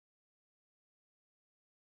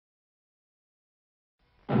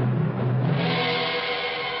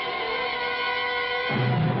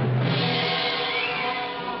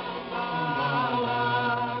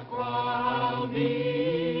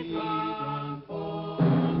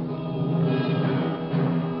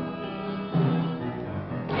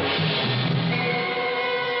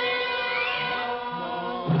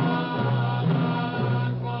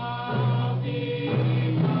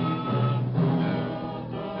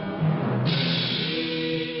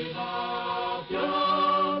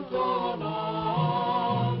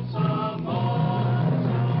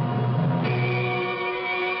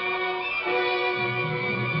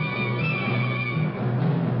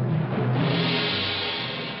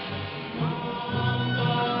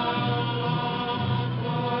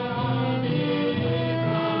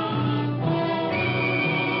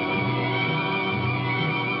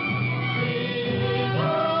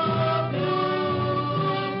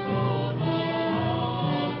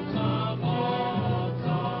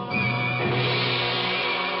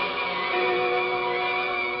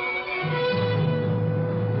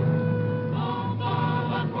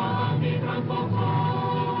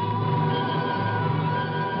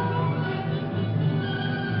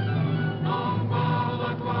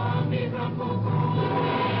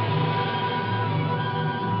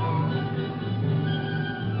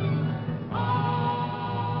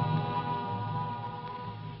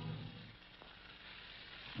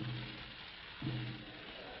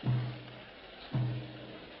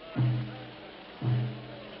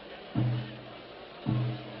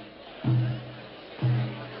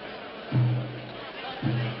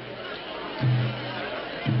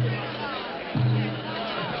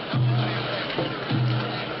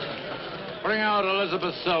out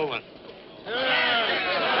Elizabeth Selwyn.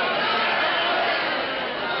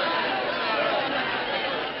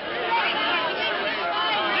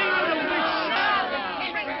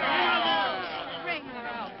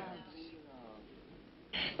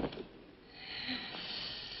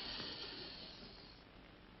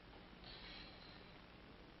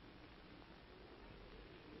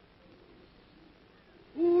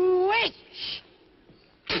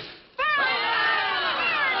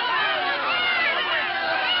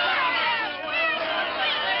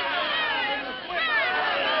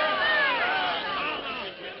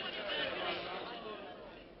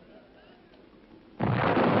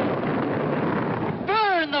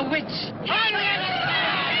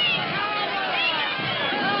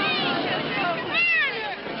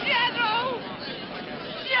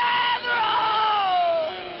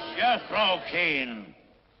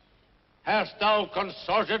 Hast thou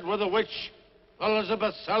consorted with the witch,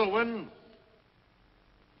 Elizabeth Selwyn?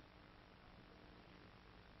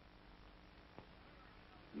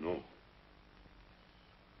 No.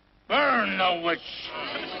 Burn the witch!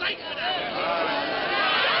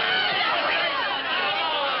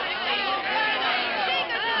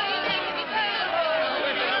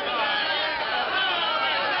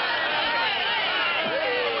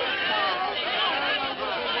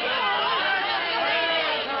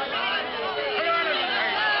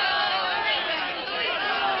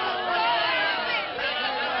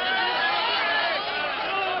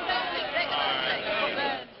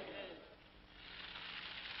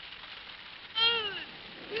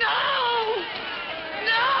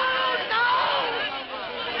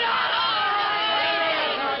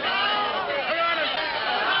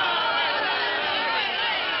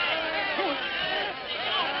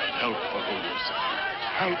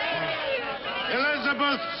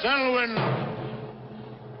 Elizabeth Selwyn,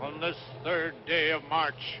 on this 3rd day of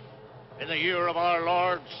March, in the year of our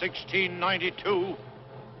Lord, 1692,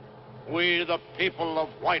 we, the people of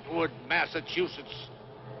Whitewood, Massachusetts,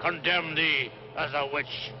 condemn thee as a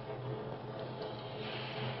witch.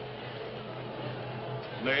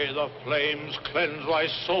 May the flames cleanse thy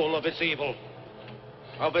soul of its evil,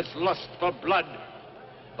 of its lust for blood,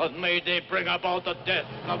 but may they bring about the death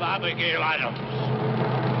of Abigail Adams.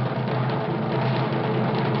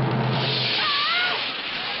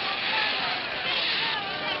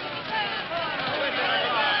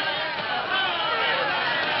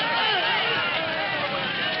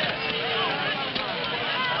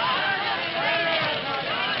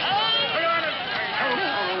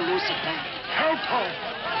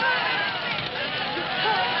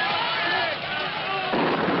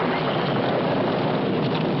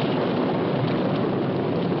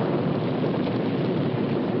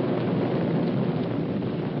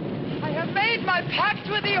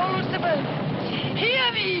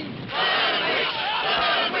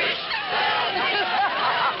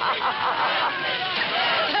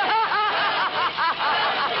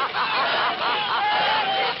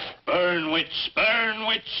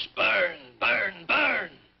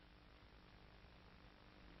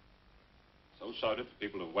 Shouted the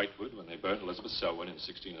people of Whitewood when they burned Elizabeth Selwyn in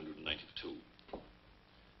 1692.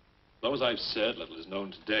 Though, as I've said, little is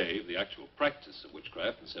known today of the actual practice of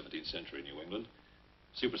witchcraft in 17th century New England,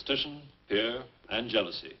 superstition, fear, and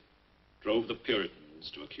jealousy drove the Puritans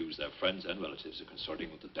to accuse their friends and relatives of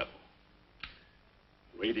consorting with the devil.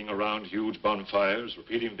 Raiding around huge bonfires,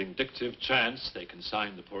 repeating vindictive chants, they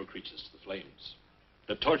consigned the poor creatures to the flames.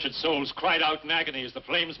 The tortured souls cried out in agony as the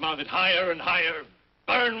flames mounted higher and higher.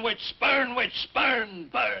 Burn, witch, burn, witch, burn,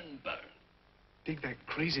 burn, burn. Dig that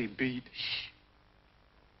crazy beat. Shh.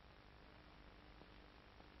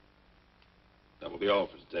 That will be all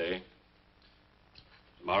for today.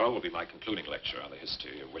 Tomorrow will be my concluding lecture on the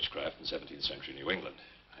history of witchcraft in 17th century New England.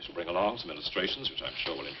 I shall bring along some illustrations which I'm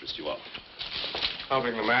sure will interest you all. I'll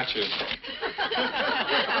bring the matches.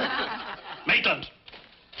 Maitland!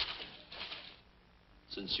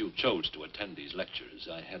 Since you chose to attend these lectures,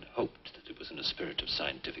 I had hoped that it was in a spirit of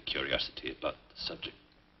scientific curiosity about the subject.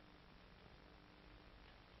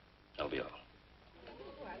 That'll be all.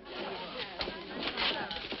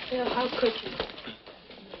 Bill, how could you?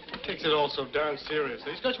 He takes it all so darn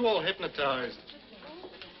seriously. He's got you all hypnotized.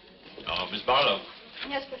 Oh, Miss Barlow.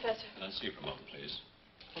 Yes, Professor. Can I see you for a moment, please?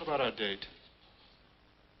 What about our date?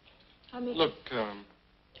 Look,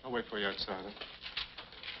 I'll wait for you outside. Huh?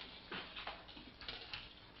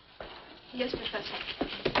 Yes, Professor.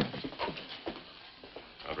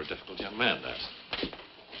 Rather a difficult young man, that.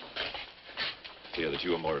 I fear that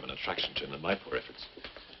you are more of an attraction to him than my poor efforts.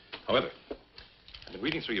 However, I've been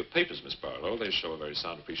reading through your papers, Miss Barlow. They show a very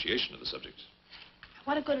sound appreciation of the subject. I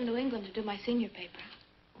want to go to New England to do my senior paper.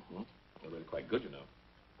 Mm-hmm. You're really quite good, you know.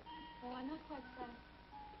 Oh, I'm not quite sad.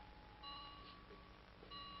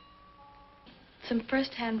 Some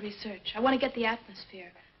first-hand research. I want to get the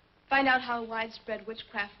atmosphere. Find out how widespread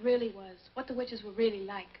witchcraft really was. What the witches were really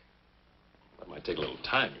like. That might take a little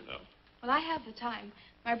time, you know. Well, I have the time.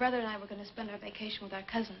 My brother and I were going to spend our vacation with our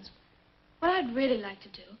cousins. What I'd really like to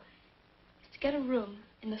do is to get a room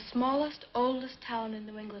in the smallest, oldest town in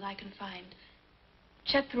New England I can find.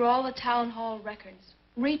 Check through all the town hall records.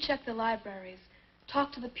 Recheck the libraries.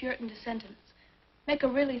 Talk to the Puritan descendants. Make a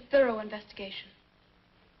really thorough investigation.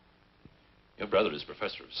 Your brother is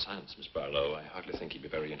professor of science, Miss Barlow. I hardly think he'd be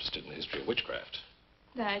very interested in the history of witchcraft.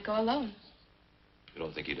 Then I'd go alone. You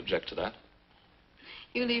don't think he'd object to that?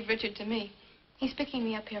 You leave Richard to me. He's picking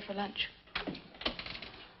me up here for lunch.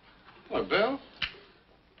 Hello, Bill.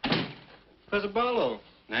 Professor Barlow.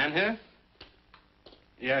 Nan here?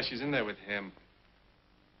 Yeah, she's in there with him.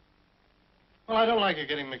 Well, I don't like her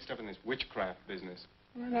getting mixed up in this witchcraft business.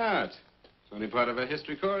 Why not? It's only part of a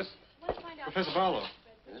history course. Professor Barlow.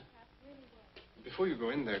 Before you go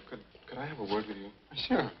in there, could I have a word with you?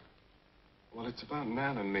 Sure. Well, it's about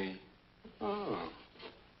Nan and me. Oh.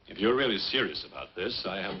 If you're really serious about this,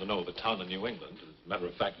 I happen to know of a town in New England. As a matter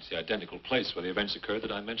of fact, it's the identical place where the events occurred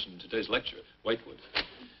that I mentioned in today's lecture, Whitewood.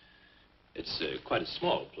 It's quite a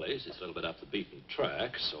small place. It's a little bit off the beaten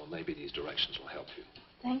track, so maybe these directions will help you.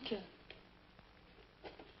 Thank you.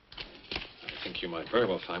 I think you might very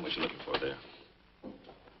well find what you're looking for there.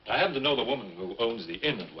 I happen to know the woman who owns the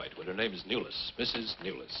inn at Whitewood. Her name is Newless, Mrs.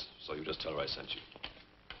 Newless. So you just tell her I sent you.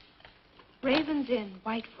 Raven's Inn,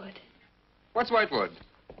 Whitewood. What's Whitewood?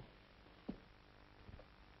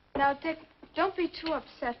 Now, Dick, don't be too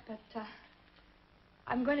upset, but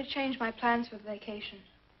I'm going to change my plans for the vacation.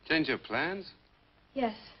 Change your plans?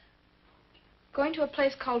 Yes. Going to a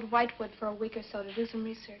place called Whitewood for a week or so to do some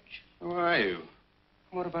research. Who are you?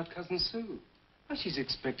 What about Cousin Sue? Well, she's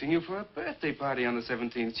expecting you for a birthday party on the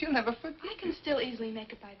 17th. She'll never forget. I can still easily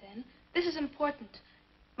make it by then. This is important.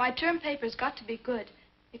 My term paper's got to be good.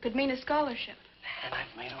 It could mean a scholarship. And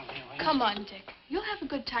I've made all the arrangements. Come on, Dick. You'll have a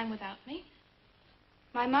good time without me.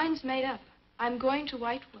 My mind's made up. I'm going to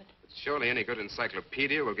Whitewood. Surely any good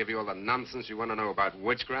encyclopedia will give you all the nonsense you want to know about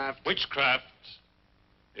witchcraft. Witchcraft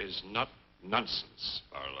is not nonsense,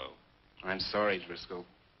 Barlow. I'm sorry, Driscoll.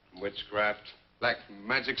 Witchcraft, black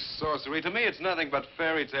magic, sorcery. To me, it's nothing but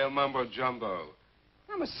fairy tale mumbo-jumbo.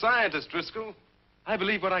 I'm a scientist, Driscoll. I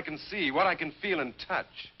believe what I can see, what I can feel and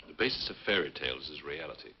touch. The basis of fairy tales is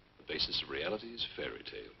reality. The basis of reality is fairy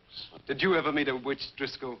tales. Did you ever meet a witch,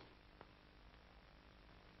 Driscoll?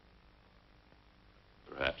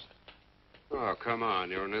 Perhaps. Oh, come on.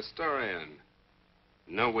 You're an historian.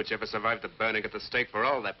 No witch ever survived the burning at the stake for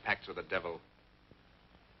all their pacts with the devil.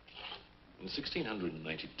 In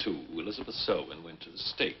 1692, Elizabeth Selwyn went to the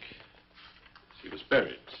stake. She was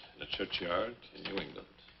buried in a churchyard in New England.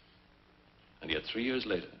 And yet 3 years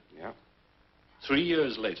later... Yeah? 3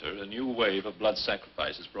 years later, a new wave of blood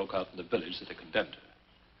sacrifices broke out in the village that had condemned her.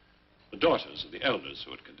 The daughters of the elders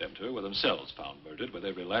who had condemned her were themselves found murdered with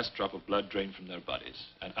every last drop of blood drained from their bodies.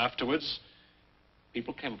 And afterwards,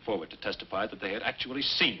 people came forward to testify that they had actually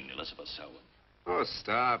seen Elizabeth Selwyn. Oh,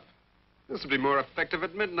 stop. This would be more effective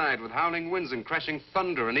at midnight with howling winds and crashing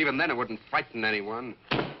thunder, and even then it wouldn't frighten anyone.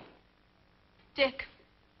 Dick,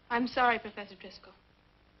 I'm sorry, Professor Driscoll.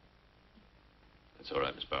 That's all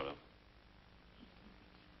right, Miss Barlow.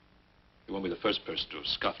 You won't be the first person to have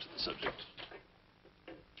scoffed at the subject.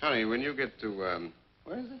 Honey, when you get to,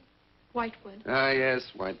 where is it? Whitewood. Ah, yes,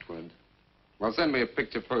 Whitewood. Well, send me a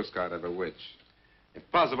picture postcard of a witch. If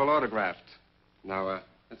possible, autographed. Now,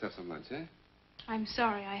 let's have some lunch, eh? I'm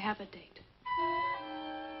sorry, I have a date.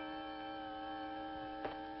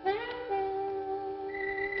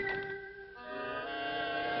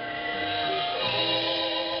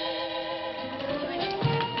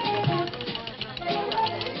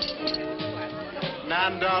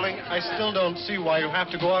 Nan, darling, I still don't see why you have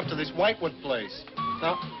to go off to this Whitewood place.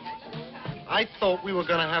 Now, I thought we were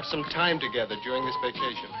going to have some time together during this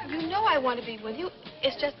vacation. You know I want to be with you.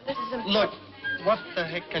 It's just this is important. Look, what the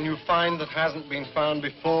heck can you find that hasn't been found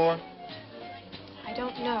before? I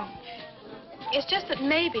don't know. It's just that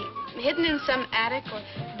maybe, hidden in some attic or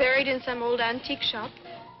buried in some old antique shop,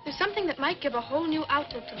 there's something that might give a whole new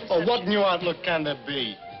outlook to the subject. What new outlook can there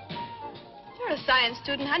be? You're a science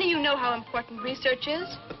student, honey. You know how important research is.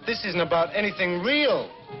 But this isn't about anything real.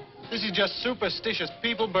 This is just superstitious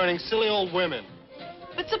people burning silly old women.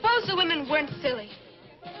 But suppose the women weren't silly.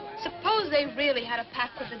 Suppose they really had a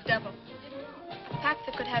pact with the devil. A pact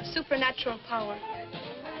that could have supernatural power.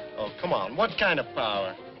 Oh, come on. What kind of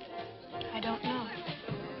power? I don't know.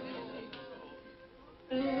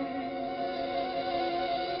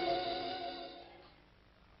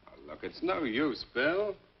 it's no use,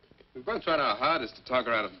 Bill. We've both tried our hardest to talk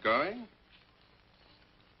her out of going.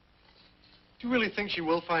 Do you really think she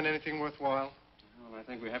will find anything worthwhile? Well, I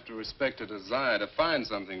think we have to respect her desire to find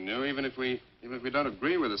something new, even if we don't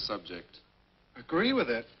agree with the subject. Agree with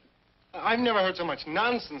it? I've never heard so much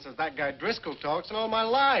nonsense as that guy Driscoll talks in all my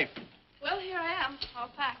life. Well, here I am, all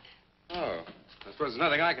packed. Oh, I suppose there's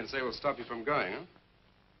nothing I can say will stop you from going, huh?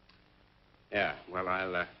 Yeah, well,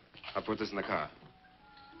 I'll put this in the car.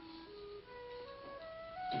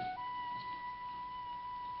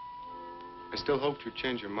 I still hoped you'd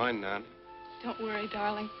change your mind, Nan. Don't worry,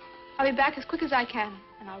 darling. I'll be back as quick as I can,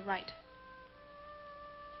 and I'll write.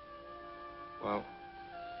 Well,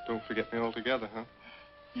 don't forget me altogether, huh?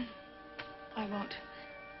 I won't.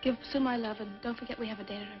 Give Sue my love, and don't forget we have a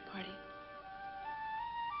date at her party.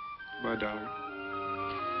 Bye, darling.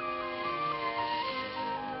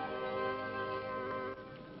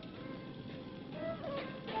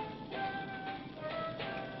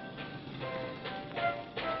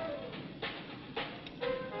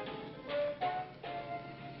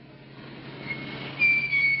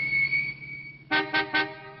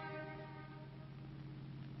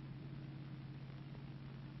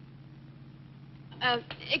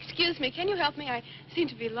 Excuse me, can you help me? I seem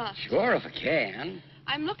to be lost. Sure, if I can.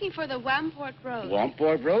 I'm looking for the Wamport Road.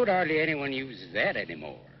 Wamport Road, hardly anyone uses that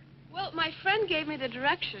anymore. Well, my friend gave me the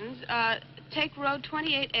directions. Take Road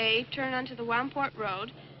 28A, turn onto the Wamport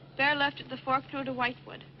Road, bear left at the fork through to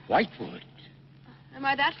Whitewood. Whitewood? Am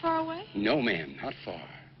I that far away? No, ma'am, not far.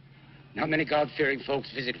 Not many God-fearing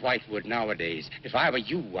folks visit Whitewood nowadays. If I were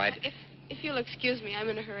you, I'd... If you'll excuse me, I'm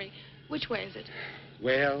in a hurry. Which way is it?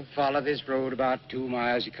 Well, follow this road about 2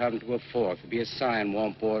 miles. You come to a fork. There'll be a sign,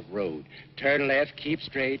 Wamport Road. Turn left, keep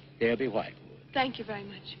straight. There'll be Whitewood. Thank you very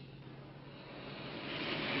much.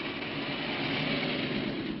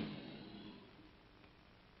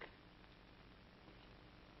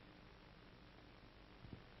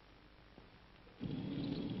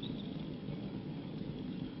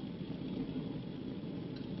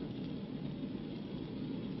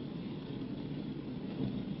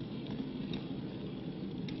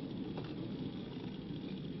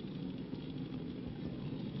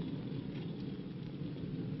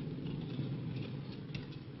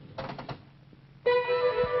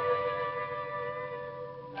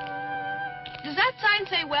 Does that sign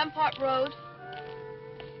say Wamport Road?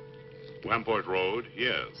 Wamport Road,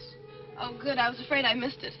 yes. Oh, good. I was afraid I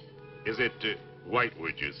missed it. Is it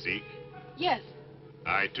Whitewood you seek? Yes.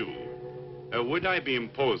 I, too. Would I be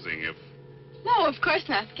imposing if... No, of course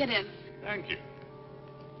not. Get in. Thank you.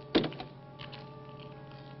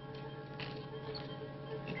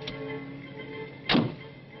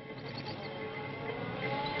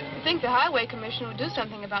 I think the Highway Commission would do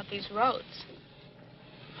something about these roads.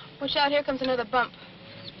 Watch out, here comes another bump.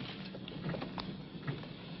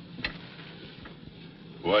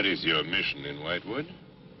 What is your mission in Whitewood?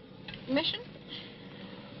 Mission?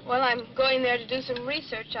 Well, I'm going there to do some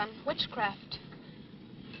research on witchcraft.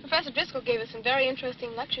 Professor Driscoll gave us some very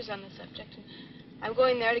interesting lectures on the subject, and I'm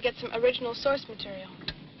going there to get some original source material.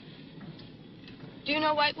 Do you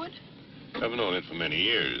know Whitewood? I've known it for many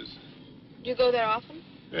years. Do you go there often?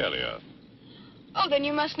 Fairly often. Oh, then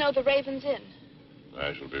you must know the Raven's Inn.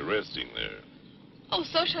 I shall be resting there. Oh,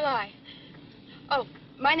 so shall I. Oh,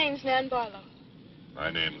 my name's Nan Barlow. My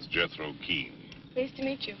name's Jethro Keene. Pleased to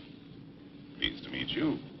meet you. Pleased to meet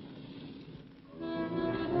you.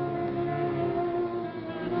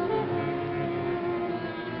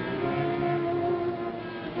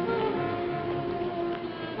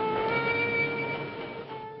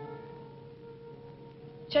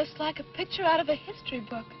 Just like a picture out of a history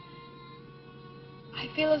book. I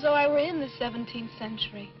feel as though I were in the 17th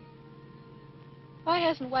century. Why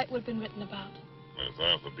hasn't Whitewood been written about? It's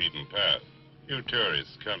off the beaten path. Few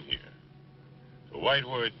tourists come here. To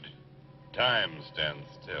Whitewood, time stands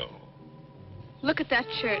still. Look at that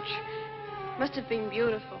church. Must have been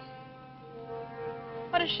beautiful.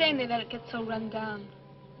 What a shame they let it get so run down.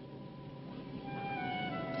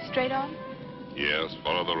 Straight on? Yes,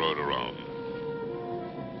 follow the road around.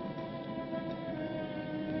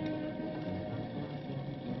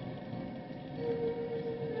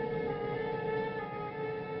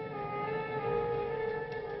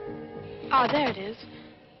 Ah, there it is.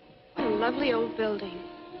 What a lovely old building.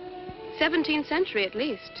 17th century, at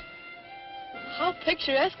least. How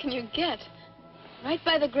picturesque can you get? Right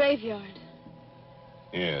by the graveyard.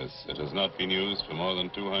 Yes, it has not been used for more than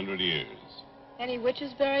 200 years. Any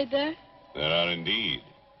witches buried there? There are indeed.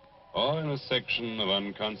 All in a section of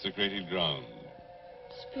unconsecrated ground.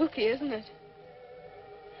 Spooky, isn't it?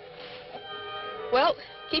 Well,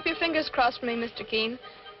 keep your fingers crossed for me, Mr. Keene.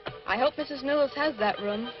 I hope Mrs. Newlands has that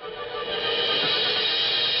room.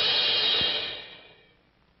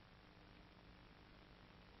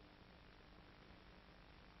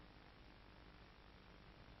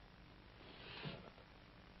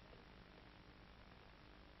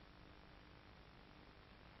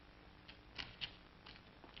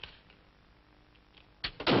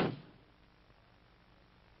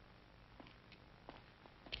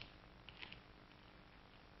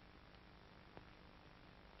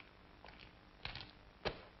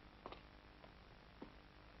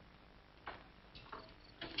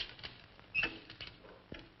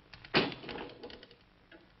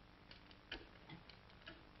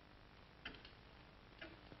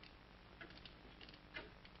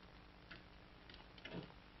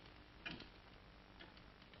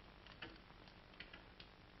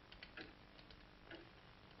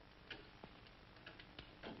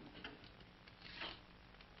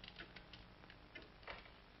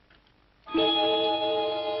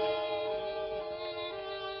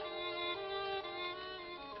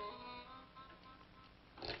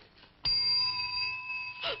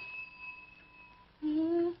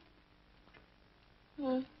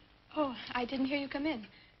 Oh, I didn't hear you come in.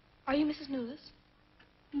 Are you Mrs. Newlands?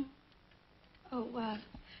 Oh,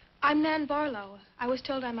 I'm Nan Barlow. I was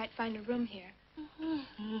told I might find a room here.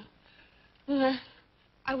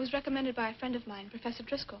 I was recommended by a friend of mine, Professor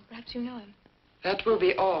Driscoll. Perhaps you know him. That will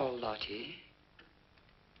be all, Lottie.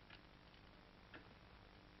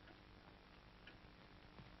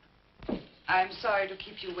 I'm sorry to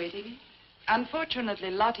keep you waiting. Unfortunately,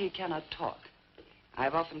 Lottie cannot talk.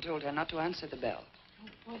 I've often told her not to answer the bell. Oh,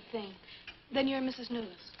 poor thing. Then you're Mrs.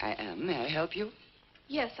 Newlands. I am. May I help you?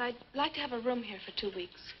 Yes, I'd like to have a room here for 2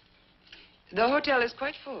 weeks. The hotel is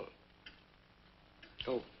quite full.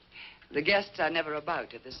 Oh, the guests are never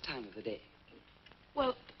about at this time of the day.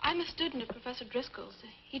 Well, I'm a student of Professor Driscoll's.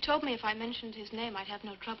 He told me if I mentioned his name, I'd have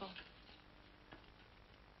no trouble.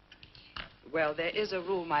 Well, there is a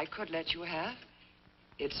room I could let you have.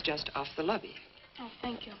 It's just off the lobby. Oh,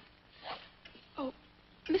 thank you. Oh,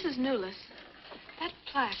 Mrs. Newlands, that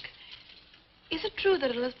plaque. Is it true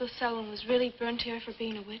that Elizabeth Selwyn was really burnt here for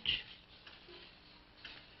being a witch?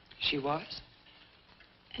 She was?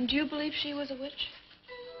 And do you believe she was a witch?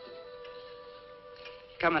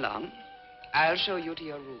 Come along. I'll show you to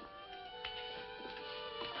your room.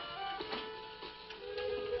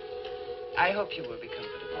 I hope you will be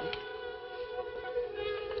comfortable.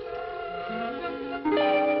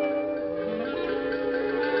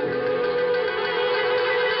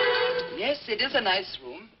 Yes, it is a nice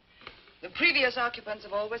room. The previous occupants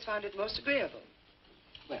have always found it most agreeable.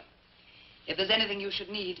 Well, if there's anything you should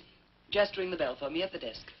need, just ring the bell for me at the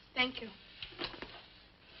desk. Thank you.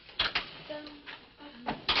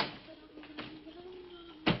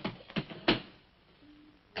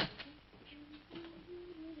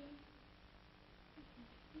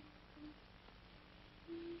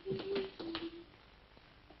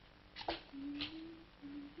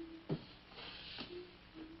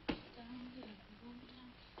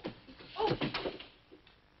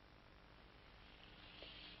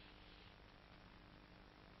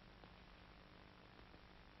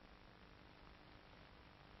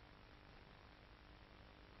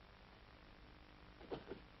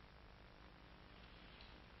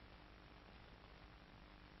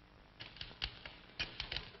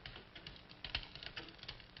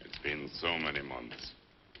 It's been so many months.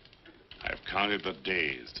 I've counted the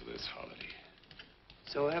days to this holiday.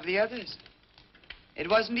 So have the others. It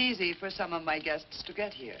wasn't easy for some of my guests to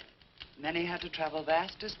get here. Many had to travel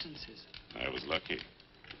vast distances. I was lucky.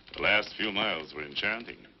 The last few miles were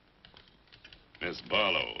enchanting. Miss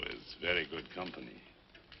Barlow is very good company.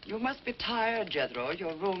 You must be tired, Jethro.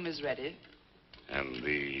 Your room is ready. And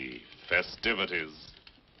the festivities.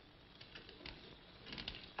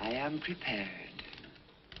 I am prepared.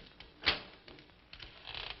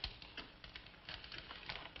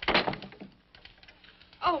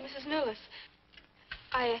 Oh, Mrs. Newlands.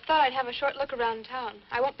 I thought I'd have a short look around town.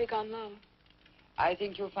 I won't be gone long. I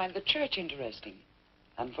think you'll find the church interesting.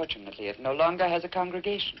 Unfortunately, it no longer has a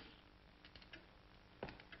congregation.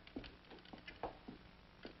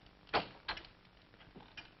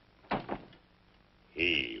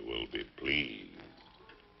 He will be pleased.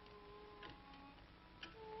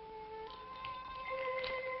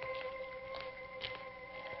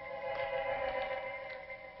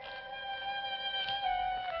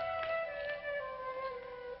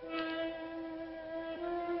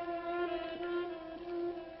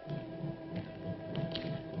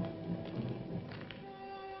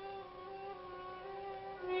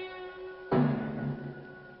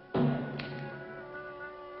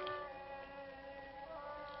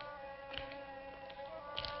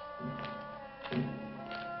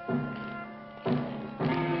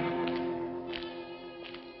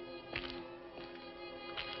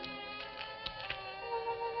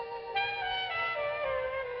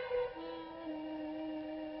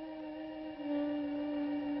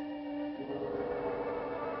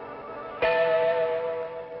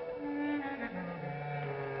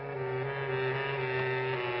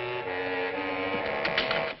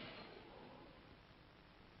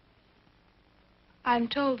 I'm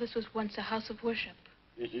told this was once a house of worship.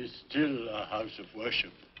 It is still a house of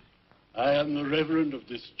worship. I am the reverend of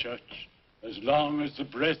this church. As long as the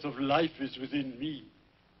breath of life is within me,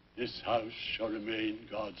 this house shall remain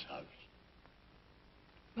God's house.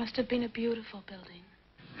 Must have been a beautiful building.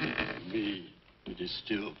 To me, it is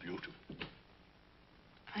still beautiful.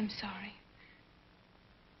 I'm sorry.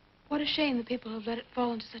 What a shame the people have let it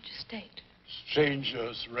fall into such a state.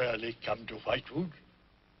 Strangers rarely come to Whitewood.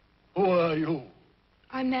 Who are you?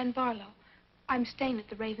 I'm Nan Barlow. I'm staying at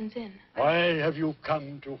the Raven's Inn. Why have you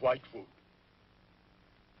come to Whitewood?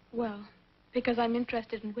 Well, because I'm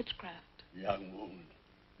interested in witchcraft. Young woman,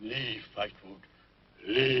 leave Whitewood.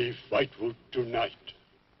 Leave Whitewood tonight.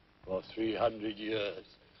 For 300 years,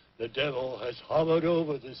 the devil has hovered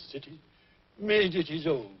over this city, made it his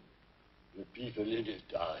own. The people in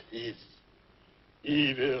it are his.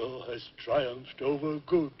 Evil has triumphed over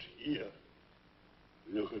good here.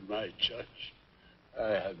 Look at my church.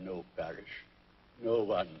 I have no parish. No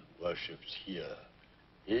one worships here.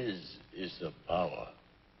 His is the power.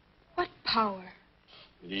 What power?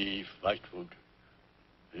 Leave Whitewood.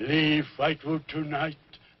 Leave Whitewood tonight.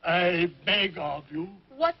 I beg of you.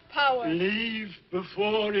 What power? Leave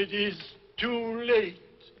before it is too late.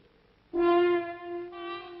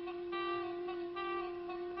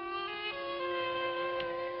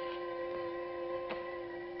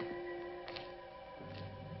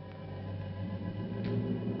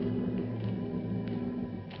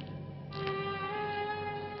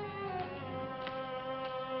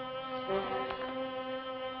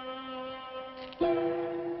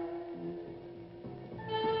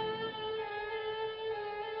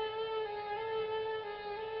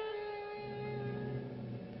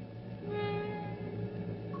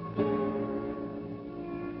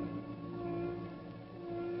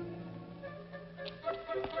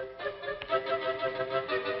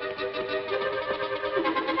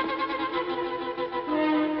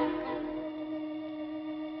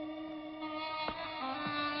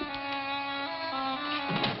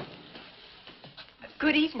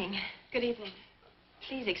 Good evening. Good evening.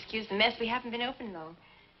 Please excuse the mess. We haven't been open long.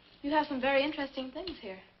 You have some very interesting things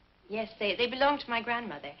here. Yes, they belong to my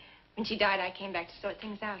grandmother. When she died, I came back to sort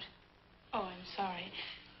things out. Oh, I'm sorry.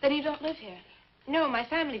 Then you don't live here? No, my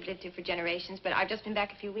family've lived here for generations, but I've just been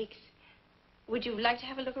back a few weeks. Would you like to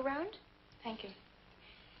have a look around? Thank you.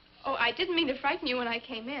 Oh, I didn't mean to frighten you when I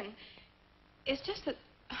came in. It's just that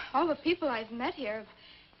all the people I've met here have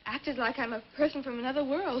acted like I'm a person from another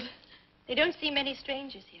world. They don't see many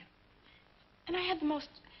strangers here. And I had the most,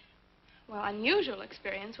 well, unusual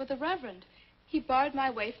experience with the Reverend. He barred my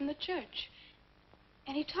way from the church.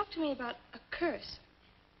 And he talked to me about a curse.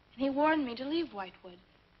 And he warned me to leave Whitewood.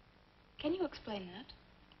 Can you explain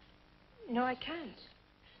that? No, I can't.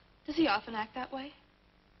 Does he often act that way?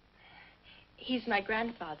 He's my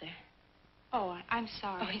grandfather. Oh, I'm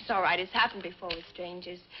sorry. Oh, it's all right. It's happened before with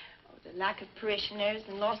strangers. Oh, the lack of parishioners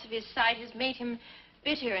and loss of his sight has made him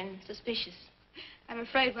bitter and suspicious. I'm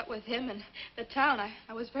afraid what with him and the town,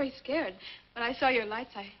 I was very scared. When I saw your lights,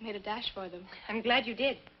 I made a dash for them. I'm glad you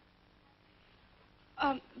did.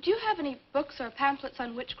 Do you have any books or pamphlets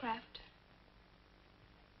on witchcraft?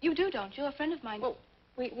 You do, don't you? A friend of mine... Well,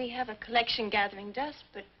 we have a collection gathering dust,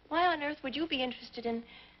 but why on earth would you be interested in...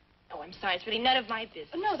 Oh, I'm sorry. It's really none of my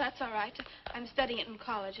business. No, that's all right. I'm studying it in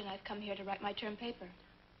college, and I've come here to write my term paper.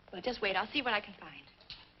 Well, just wait. I'll see what I can find.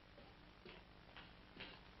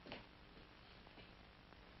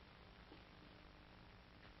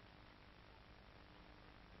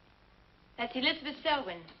 That's Elizabeth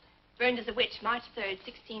Selwyn, burned as a witch, March 3rd,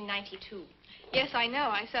 1692. Yes, I know.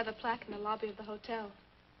 I saw the plaque in the lobby of the hotel.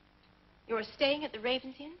 You're staying at the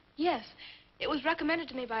Raven's Inn? Yes. It was recommended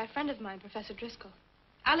to me by a friend of mine, Professor Driscoll.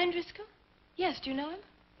 Alan Driscoll? Yes, do you know him?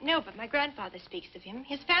 No, but my grandfather speaks of him.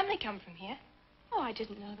 His family come from here. Oh, I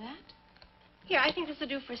didn't know that. Here, I think this will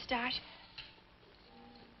do for a start.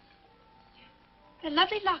 A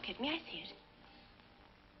lovely locket. May I see it?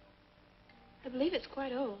 I believe it's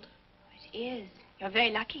quite old. It is. You're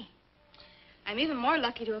very lucky. I'm even more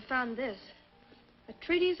lucky to have found this. A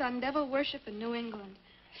treatise on devil worship in New England.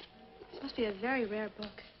 This must be a very rare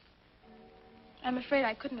book. I'm afraid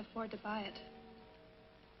I couldn't afford to buy it.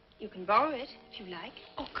 You can borrow it, if you like.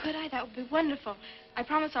 Oh, could I? That would be wonderful. I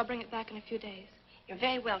promise I'll bring it back in a few days. You're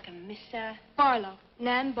very welcome, Miss, Barlow.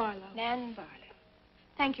 Nan Barlow. Nan Barlow.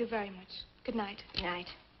 Thank you very much. Good night. Good night.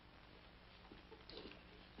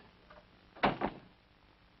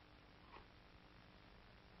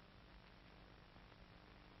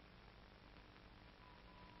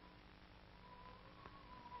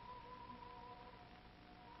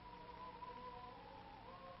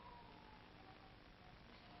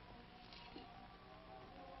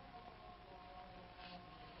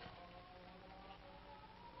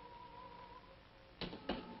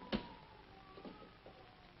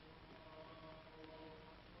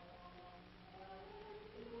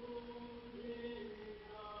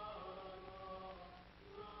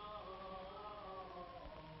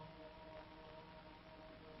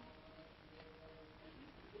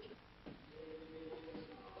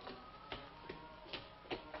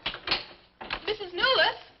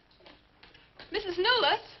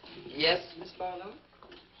 Barlow?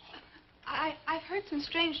 I've heard some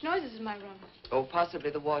strange noises in my room. Oh,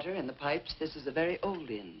 possibly the water in the pipes. This is a very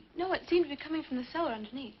old inn. No, it seemed to be coming from the cellar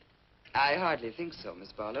underneath. I hardly think so,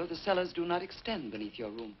 Miss Barlow. The cellars do not extend beneath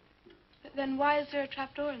your room. Then why is there a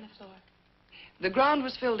trapdoor in the floor? The ground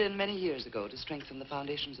was filled in many years ago to strengthen the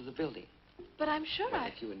foundations of the building. But I'm sure Well,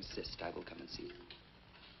 if you insist, I will come and see you.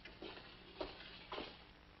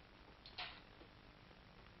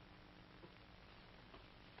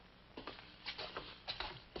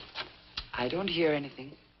 I don't hear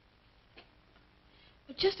anything.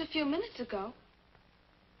 But just a few minutes ago.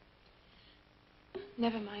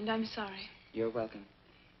 Never mind, I'm sorry. You're welcome.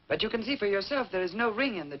 But you can see for yourself there is no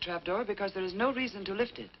ring in the trapdoor because there is no reason to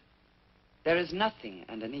lift it. There is nothing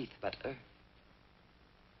underneath but earth.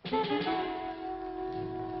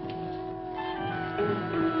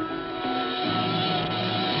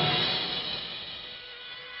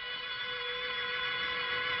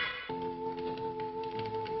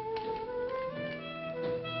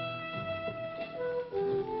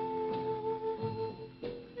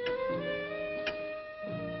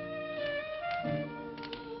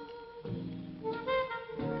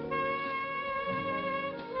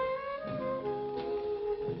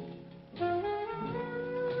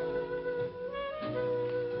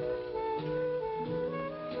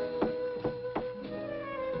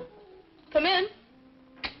 Come in.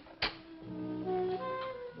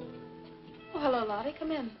 Oh, hello, Lottie.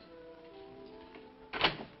 Come in.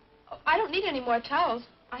 Oh, I don't need any more towels.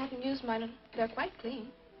 I haven't used mine, and they're quite clean.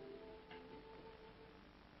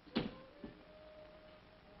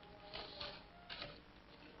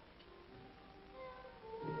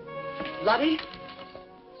 Lottie,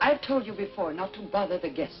 I've told you before not to bother the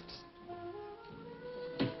guests.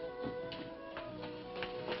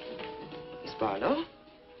 Miss Barlow,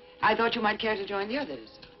 I thought you might care to join the others.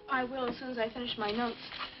 I will as soon as I finish my notes.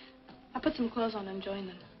 I'll put some clothes on and join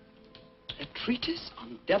them. A treatise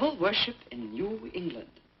on devil worship in New England.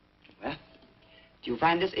 Well, do you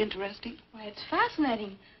find this interesting? Why, it's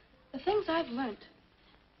fascinating. The things I've learned.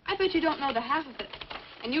 I bet you don't know the half of it.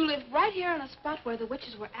 And you live right here on a spot where the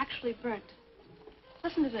witches were actually burnt.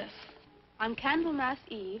 Listen to this. On Candlemas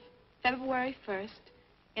Eve, February 1st,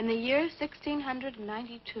 in the year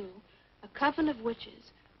 1692, a coven of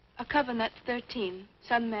witches, a coven that's 13,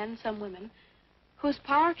 some men, some women, whose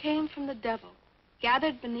power came from the devil,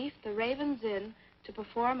 gathered beneath the Raven's Inn to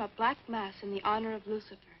perform a black mass in the honor of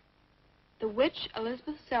Lucifer. The witch,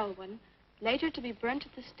 Elizabeth Selwyn, later to be burnt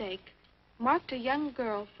at the stake, marked a young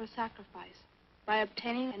girl for sacrifice by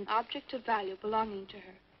obtaining an object of value belonging to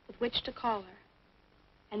her with which to call her,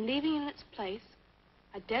 and leaving in its place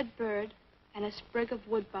a dead bird and a sprig of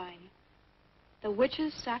woodbine. The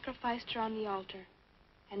witches sacrificed her on the altar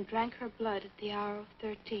and drank her blood at the hour of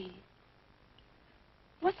 13.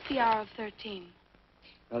 What's the hour of 13?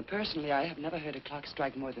 Well, personally, I have never heard a clock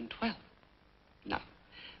strike more than 12. Now,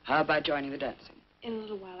 how about joining the dancing? In a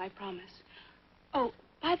little while, I promise. Oh,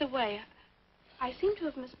 by the way, I seem to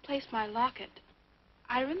have misplaced my locket.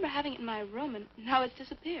 I remember having it in my room, and now it's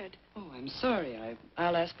disappeared. Oh, I'm sorry.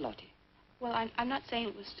 I'll ask Lottie. Well, I'm not saying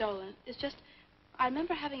it was stolen. It's just, I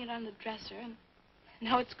remember having it on the dresser, and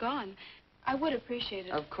now it's gone. I would appreciate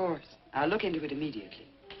it. Of course. I'll look into it immediately.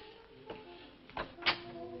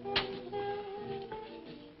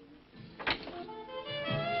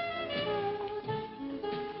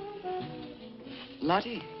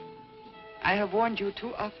 Lottie, I have warned you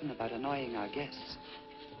too often about annoying our guests.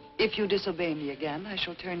 If you disobey me again, I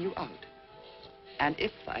shall turn you out. And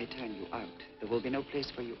if I turn you out, there will be no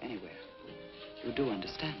place for you anywhere. You do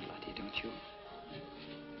understand, Lottie, don't you?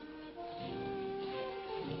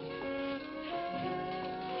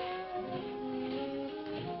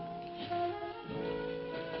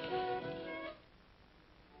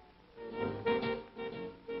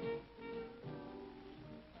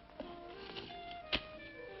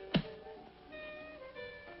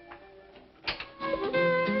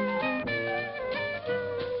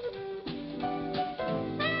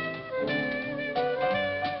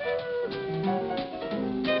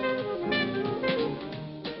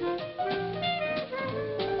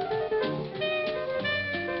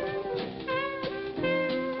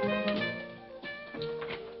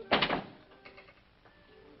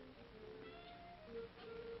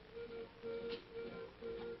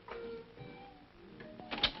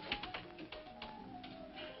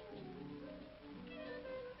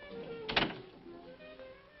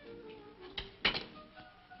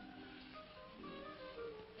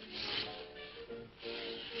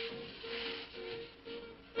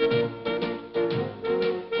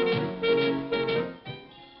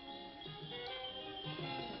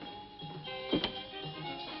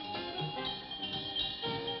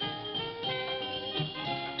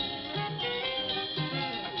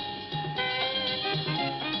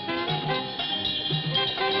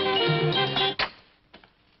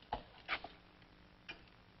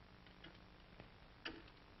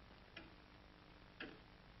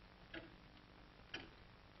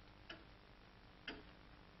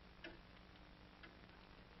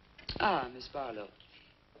 Ah, Miss Barlow.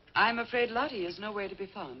 I'm afraid Lottie is nowhere to be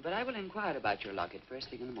found, but I will inquire about your locket first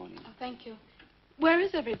thing in the morning. Oh, thank you. Where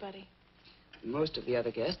is everybody? Most of the other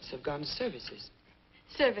guests have gone to services.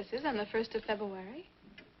 Services on the 1st of February.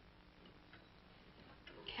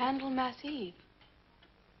 Candlemas Eve.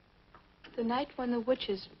 The night when the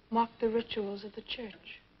witches mocked the rituals of the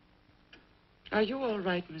church. Are you all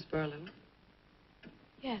right, Miss Barlow?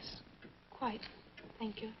 Yes, quite.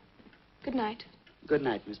 Thank you. Good night. Good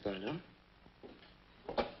night, Miss Barlow.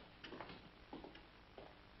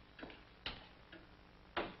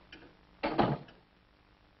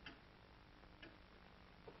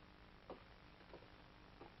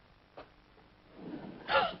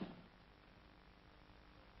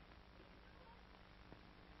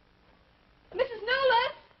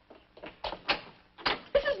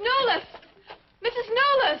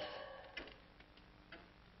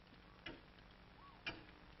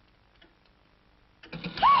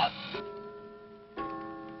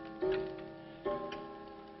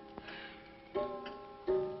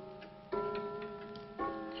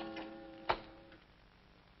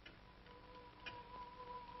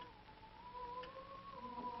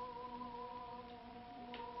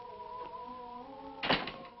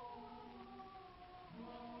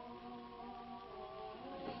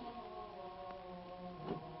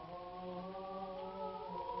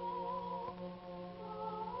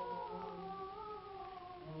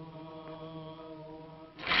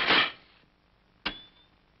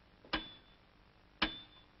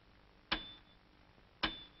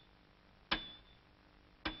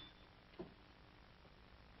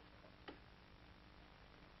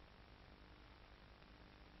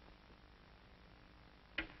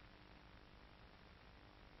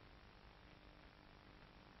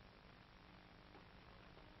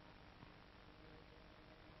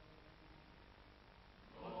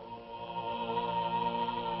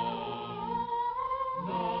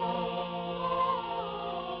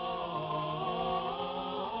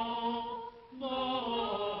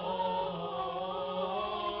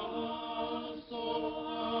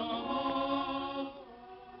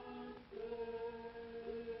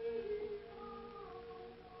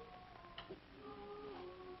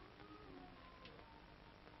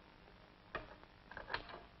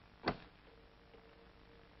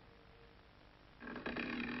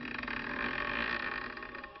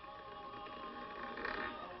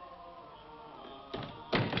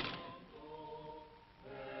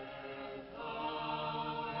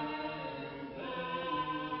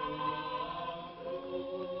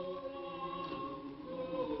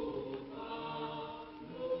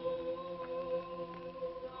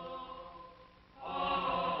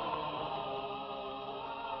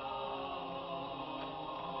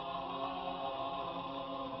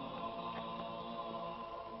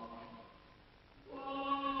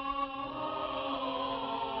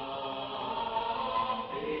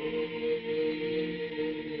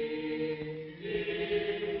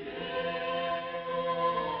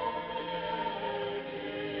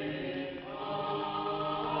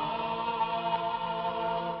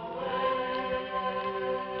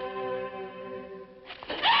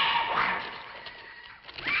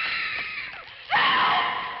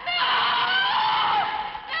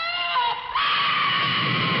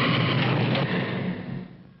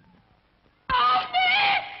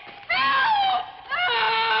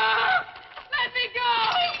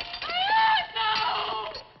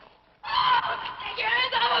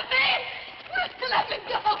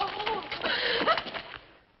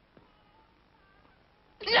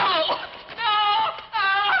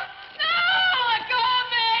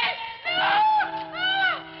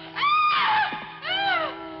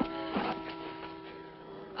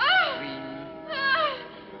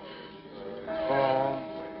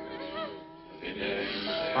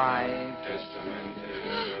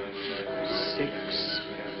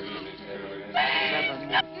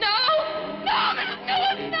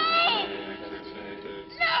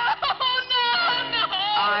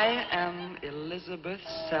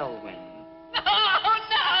 Selwyn. No,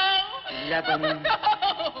 no! 11. No!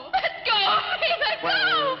 Let go of me! Let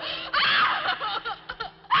 12. go!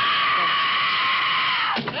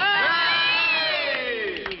 Hey!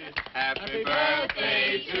 Happy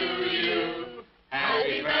birthday to you.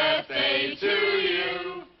 Happy birthday to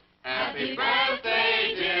you. Happy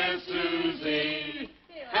birthday, dear Susie.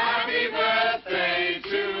 Happy birthday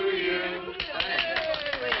to you.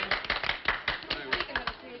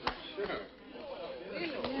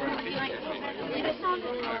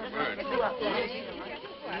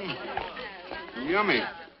 Yummy.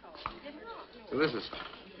 Delicious.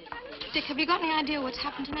 Dick, have you got any idea what's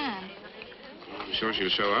happened to Nan? I'm sure she'll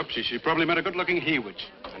show up. She probably met a good-looking he-witch.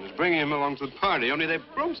 and is bringing him along to the party, only their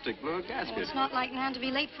broomstick blew a gasket. Well, it's not like Nan to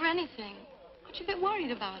be late for anything. Aren't you a bit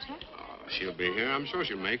worried about her? Oh, she'll be here. I'm sure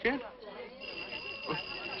she'll make it. Oh,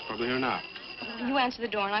 it's probably here now. You answer the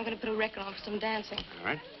door, and I'm going to put a record on for some dancing. All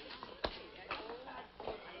right.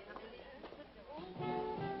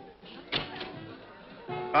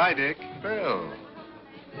 Hi, Dick. Bill.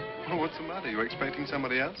 Oh, what's the matter? You expecting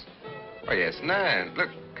somebody else? Oh, yes, Nan. Look,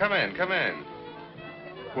 come in, come in.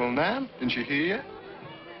 Well, Nan, didn't she hear you?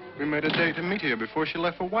 We made a date to meet here before she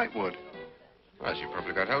left for Whitewood. Well, she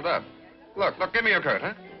probably got held up. Look, give me your coat,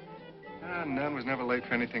 huh? Nan was never late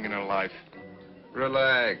for anything in her life.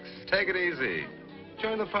 Relax. Take it easy.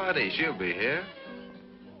 Join the party. She'll be here.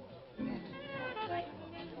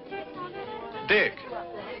 Dick.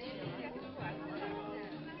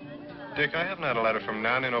 Dick, I haven't had a letter from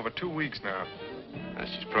Nan in over 2 weeks now.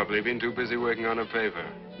 She's probably been too busy working on her paper.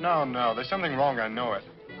 No, there's something wrong, I know it.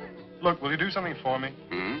 Look, will you do something for me?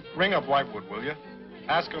 Hmm? Ring up Whitewood, will you?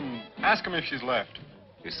 Ask him if she's left.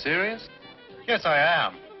 You serious? Yes, I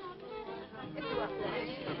am.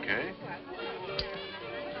 Okay.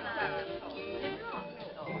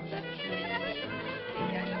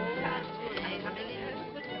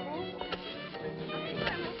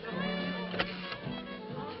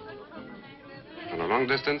 On a long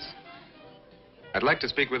distance, I'd like to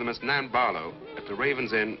speak with Miss Nan Barlow at the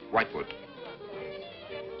Raven's Inn, Whitewood.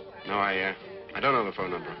 No, I don't know the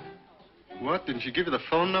phone number. What? Didn't she give you the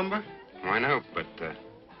phone number? Oh, I know, but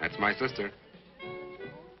that's my sister.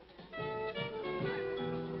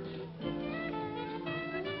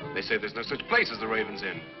 They say there's no such place as the Raven's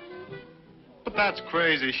Inn. But that's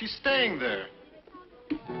crazy. She's staying there.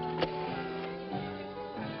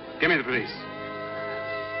 Give me the police.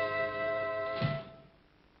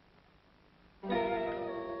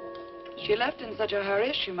 She left in such a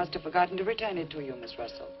hurry, she must have forgotten to return it to you, Miss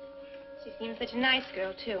Russell. She seems such a nice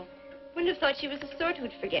girl, too. Wouldn't have thought she was the sort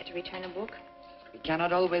who'd forget to return a book. We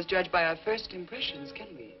cannot always judge by our first impressions, can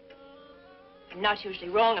we? I'm not usually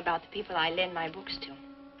wrong about the people I lend my books to.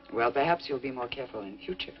 Well, perhaps you'll be more careful in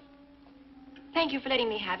future. Thank you for letting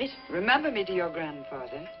me have it. Remember me to your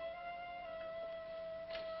grandfather.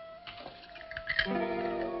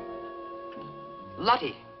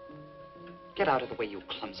 Lottie, get out of the way, you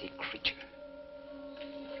clumsy creature.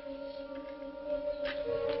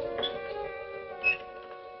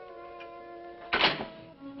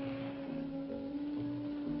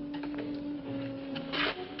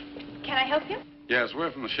 Can I help you? Yes,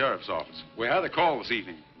 we're from the sheriff's office. We had a call this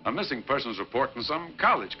evening. A missing persons report from some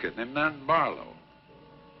college kid named Nan Barlow.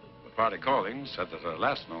 The party calling said that her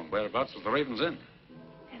last known whereabouts was the Raven's Inn.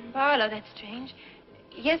 And Barlow, that's strange.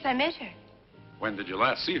 Yes, I met her. When did you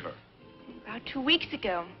last see her? About 2 weeks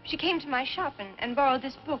ago. She came to my shop and borrowed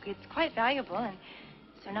this book. It's quite valuable, and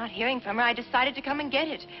so not hearing from her, I decided to come and get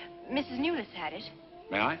it. Mrs. Newless had it.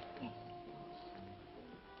 May I? Yes.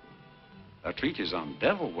 That treatise on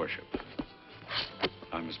devil worship.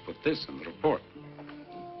 I must put this in the report.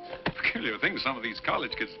 Peculiar things some of these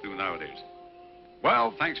college kids do nowadays.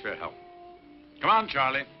 Well, thanks for your help. Come on,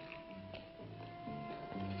 Charlie.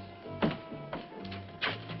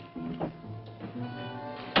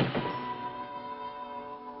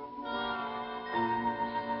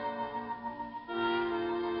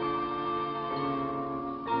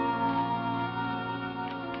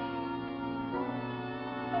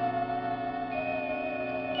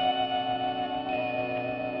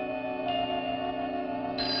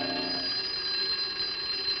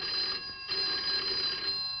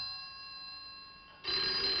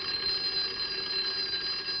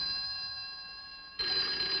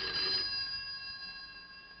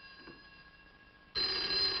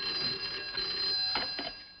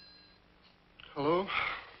 Hello?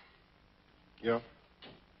 Yeah?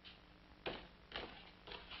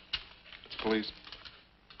 It's police.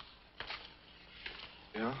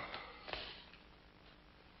 Yeah?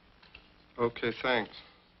 Okay, thanks.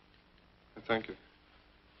 Thank you.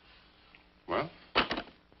 Well?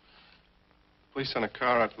 Police sent a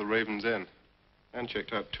car out to the Raven's Inn. And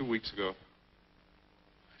checked out 2 weeks ago.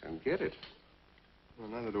 I don't get it. Well,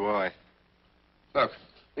 neither do I. Look,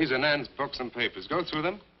 these are Nan's books and papers. Go through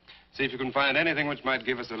them. See if you can find anything which might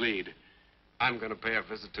give us a lead. I'm going to pay a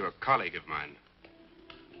visit to a colleague of mine.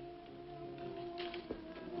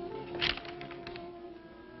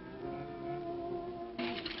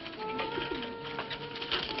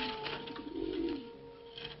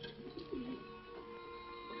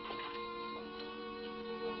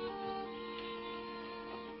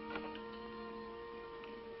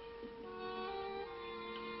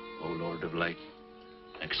 O Lord of Light,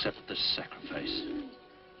 accept this sacrifice.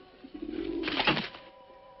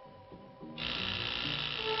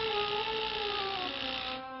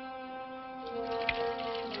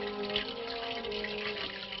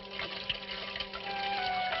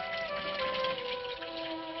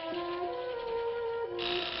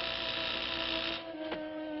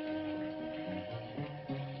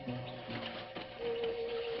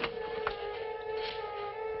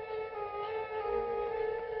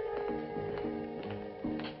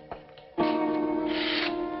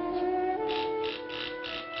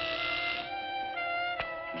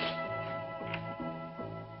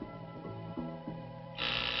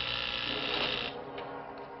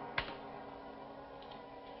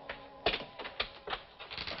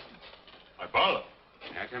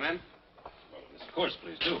 come in? Well, yes, of course,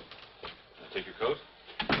 please do. Can I take your coat?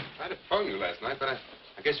 I tried to phone you last night, but I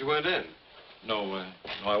guess you weren't in. No,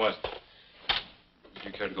 I wasn't. Would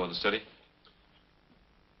you care to go in the study?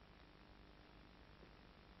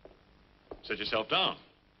 Sit yourself down.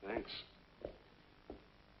 Thanks.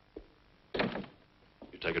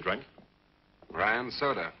 You take a drink? Ryan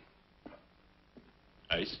soda.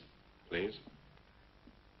 Ice, please.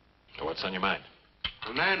 So what's on your mind?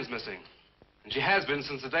 Well, Nan's missing. And she has been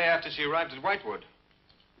since the day after she arrived at Whitewood.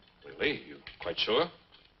 Really? You quite sure?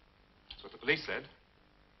 That's what the police said.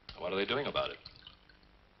 What are they doing about it?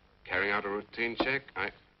 Carrying out a routine check.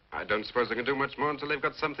 I don't suppose they can do much more until they've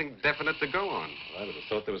got something definite to go on. Well, I would have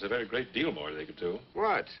thought there was a very great deal more they could do.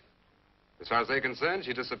 What? As far as they're concerned,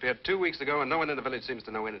 she disappeared 2 weeks ago, and no one in the village seems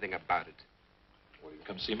to know anything about it. What did you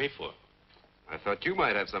come see me for? I thought you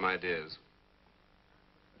might have some ideas.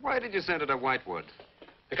 Why did you send her to Whitewood?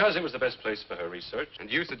 Because it was the best place for her research. And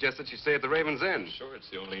you suggested she stay at the Raven's Inn. Sure, it's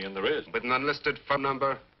the only inn there is. With an unlisted phone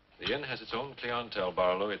number? The inn has its own clientele,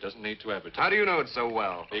 Barlow. It doesn't need to advertise. How do you know it so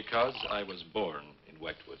well? Because I was born in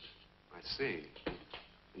Whitewood. I see. And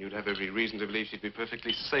you'd have every reason to believe she'd be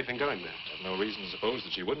perfectly safe in going there. I have no reason to suppose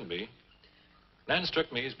that she wouldn't be. Nan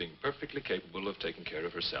struck me as being perfectly capable of taking care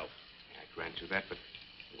of herself. I grant you that, but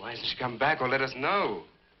why hasn't she come back or let us know?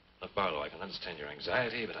 Look, Barlow, I can understand your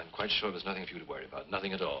anxiety, but I'm quite sure there's nothing for you to worry about.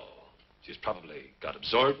 Nothing at all. She's probably got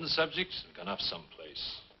absorbed in the subject and gone off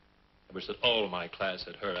someplace. I wish that all my class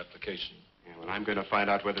had her application. Yeah, well, I'm going to find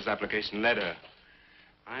out where this application led her.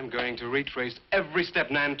 I'm going to retrace every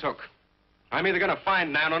step Nan took. I'm either going to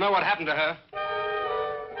find Nan or know what happened to her.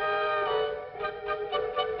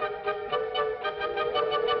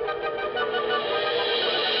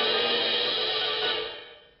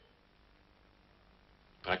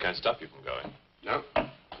 I can't stop you from going. No.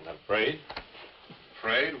 I'm not afraid.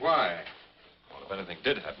 Afraid? Why? Well, if anything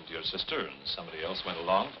did happen to your sister and somebody else went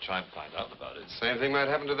along to try and find out about it. Same thing might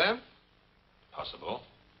happen to them? Possible.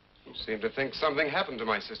 You seem to think something happened to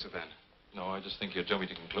my sister then. No, I just think you're jumping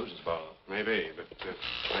to conclusions, Barlow. Maybe, but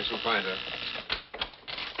I shall find her.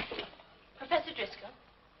 Professor Driscoll,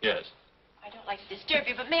 Yes. I don't like to disturb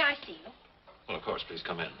you, but may I see you? Well, of course, please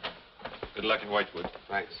come in. Good luck in Whitewood.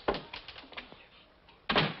 Thanks.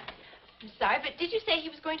 I'm sorry, but did you say he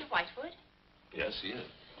was going to Whitewood? Yes, he is.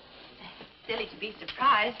 Silly to be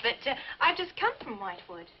surprised, but I've just come from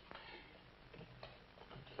Whitewood.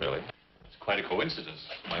 Really? It's quite a coincidence.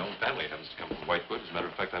 My own family happens to come from Whitewood. As a matter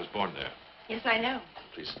of fact, I was born there. Yes, I know.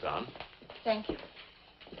 Please sit down. Thank you.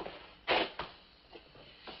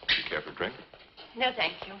 Do you care for a drink? No,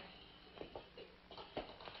 thank you.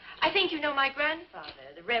 I think you know my grandfather,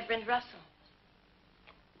 the Reverend Russell.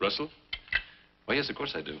 Russell? Why, yes, of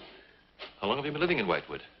course I do. How long have you been living in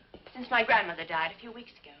Whitewood? Since my grandmother died a few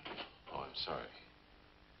weeks ago. Oh, I'm sorry.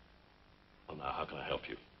 Well, now, how can I help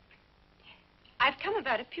you? I've come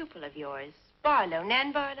about a pupil of yours, Barlow,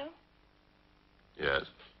 Nan Barlow. Yes?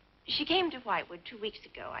 She came to Whitewood 2 weeks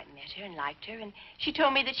ago. I met her and liked her, and she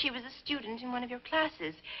told me that she was a student in one of your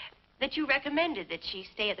classes, that you recommended that she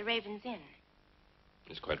stay at the Raven's Inn.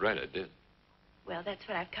 That's quite right, I did. Well, that's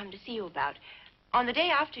what I've come to see you about. On the day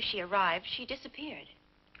after she arrived, she disappeared.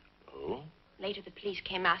 Oh? Later, the police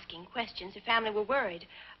came asking questions. Her family were worried.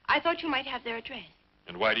 I thought you might have their address.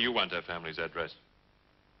 And why do you want that family's address?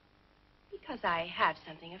 Because I have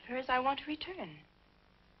something of hers I want to return.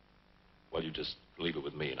 Well, you just leave it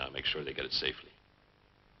with me, and I'll make sure they get it safely.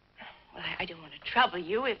 Well, I don't want to trouble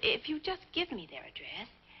you if you just give me their address.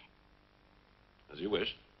 As you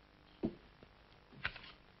wish.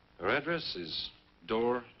 Her address is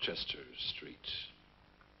Dorchester Street,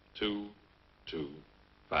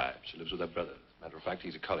 225. She lives with her brother. As a matter of fact,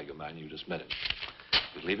 he's a colleague of mine. You just met him.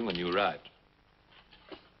 He was leaving when you arrived.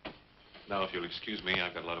 Now, if you'll excuse me,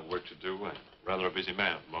 I've got a lot of work to do. I'm rather a busy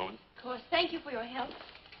man at the moment. Of course. Thank you for your help.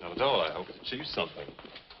 Not at all. I hope it achieves something.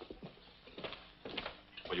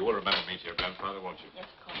 Well, you will remember me to your grandfather, won't you? Yes,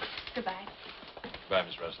 of course. Goodbye. Goodbye,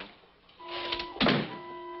 Miss Russell.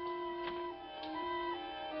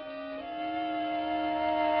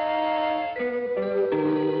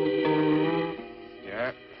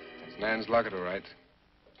 Yeah, that's Nan's locket, all right.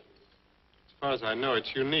 As far as I know,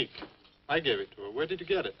 it's unique. I gave it to her. Where did you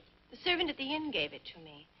get it? The servant at the inn gave it to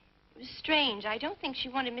me. It was strange. I don't think she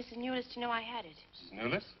wanted Mrs. Newless to know I had it. Mrs.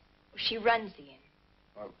 Newless? She runs the inn.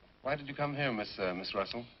 Well, why did you come here, Miss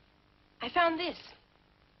Russell? I found this.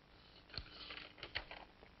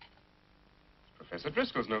 Professor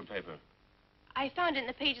Driscoll's notepaper. I found it in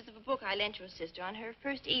the pages of a book I lent your sister on her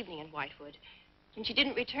first evening in Whitewood. When she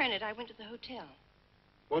didn't return it, I went to the hotel.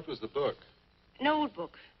 What was the book? An old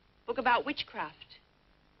book. Book about witchcraft.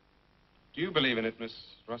 Do you believe in it, Miss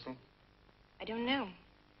Russell? I don't know.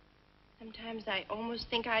 Sometimes I almost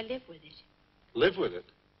think I live with it. Live with it?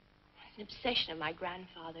 It's an obsession of my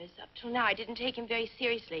grandfather's. Up till now, I didn't take him very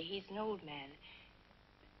seriously. He's an old man.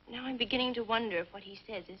 Now I'm beginning to wonder if what he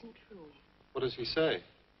says isn't true. What does he say?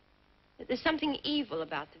 That there's something evil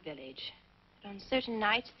about the village. That on certain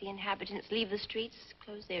nights, the inhabitants leave the streets,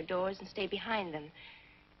 close their doors, and stay behind them.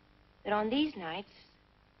 That on these nights,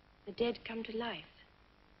 the dead come to life.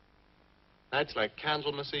 Nights like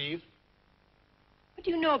Candlemas Eve? What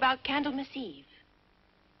do you know about Candlemas Eve?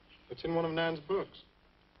 It's in one of Nan's books.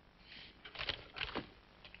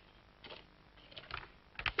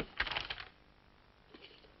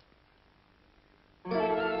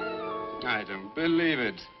 I don't believe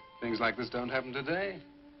it. Things like this don't happen today.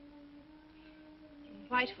 In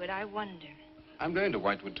Whitewood, I wonder. I'm going to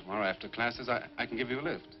Whitewood tomorrow after classes. I can give you a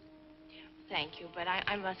lift. Thank you, but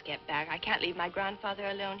I must get back. I can't leave my grandfather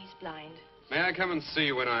alone. He's blind. May I come and see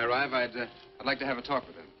you when I arrive? I'd like to have a talk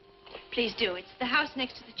with him. Please do. It's the house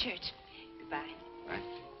next to the church. Goodbye. Bye.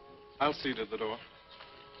 I'll see to the door.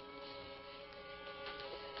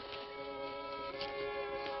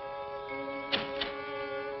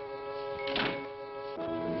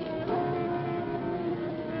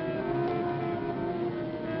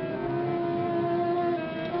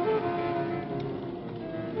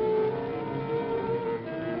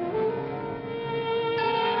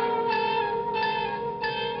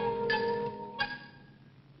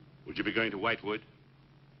 Would you be going to Whitewood?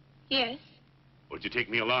 Yes. Would you take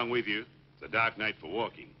me along with you? It's a dark night for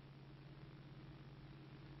walking.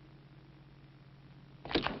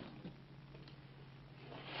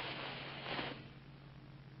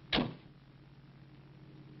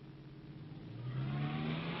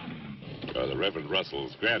 You're the Reverend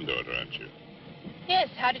Russell's granddaughter, aren't you? Yes.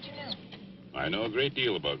 How did you know? I know a great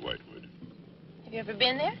deal about Whitewood. Have you ever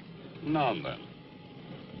been there? Now and then.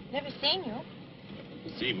 Never seen you.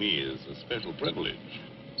 To see me is a special privilege.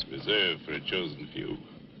 It's reserved for a chosen few.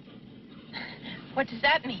 What does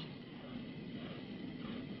that mean?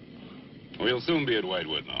 We'll soon be at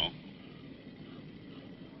Whitewood now.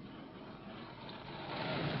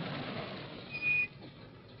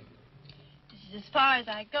 This is as far as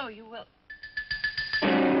I go. You will.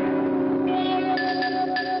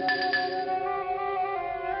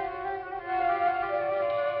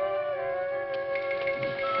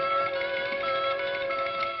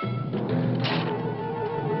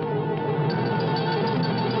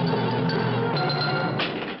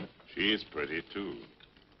 She's pretty, too.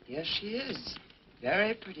 Yes, she is.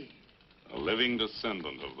 Very pretty. A living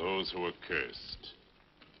descendant of those who were cursed.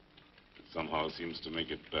 It somehow seems to make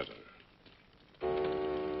it better.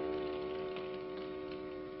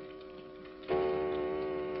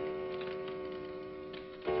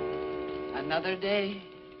 Another day.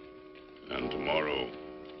 And tomorrow.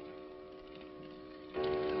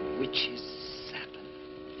 The witch's Sabbath.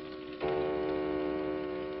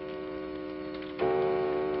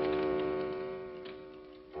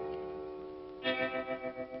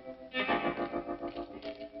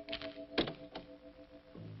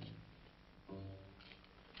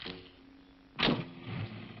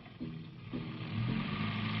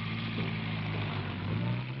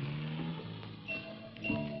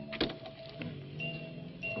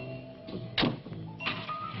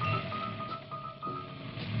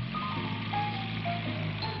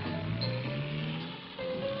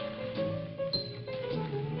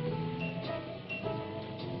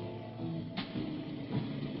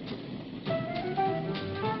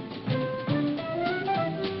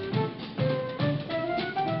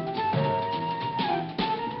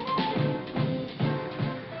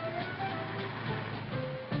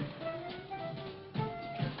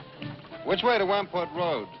 Which way to Wamport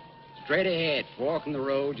Road? Straight ahead. Fork in the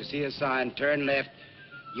road. You see a sign. Turn left.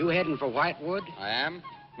 You heading for Whitewood? I am.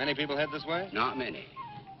 Many people head this way? Not many.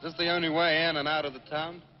 Is this the only way in and out of the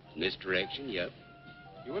town? In this direction, yep.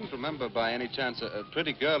 You wouldn't remember by any chance a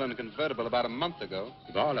pretty girl in a convertible about a month ago?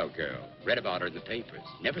 Barlow girl. Read about her in the papers.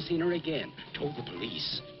 Never seen her again. Told the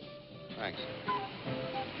police. Thanks.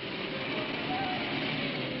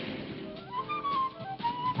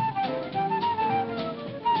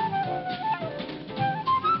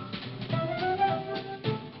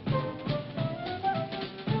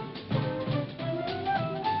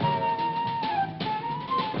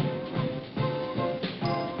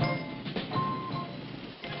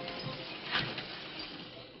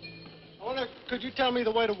 Could you tell me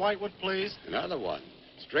the way to Whitewood, please? Another one.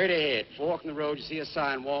 Straight ahead. Fork in the road. You see a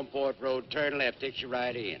sign, Wamport Road. Turn left. Takes you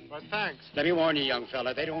right in. Well, thanks. Let me warn you, young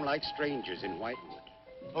fella. They don't like strangers in Whitewood.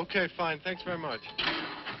 Okay, fine. Thanks very much.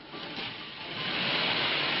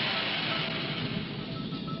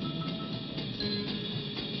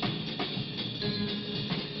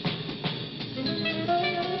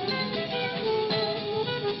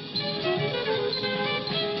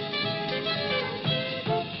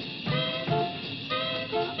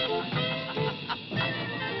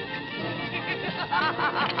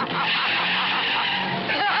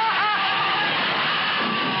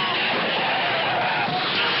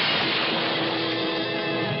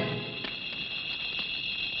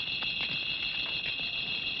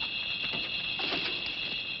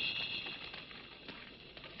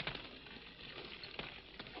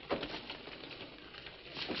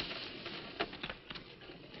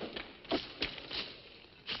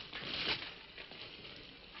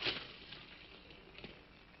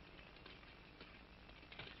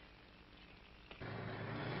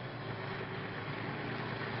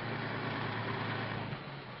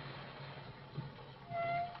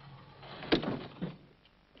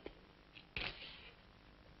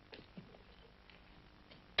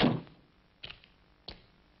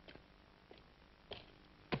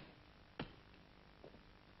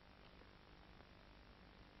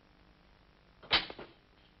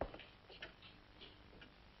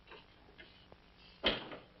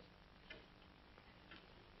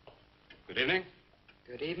 Good evening.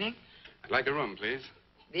 Good evening. I'd like a room, please.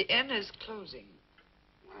 The inn is closing.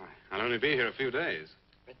 Why, I'll only be here a few days.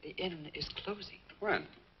 But the inn is closing. When?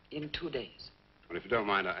 In 2 days. Well, if you don't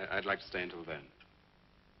mind, I'd like to stay until then.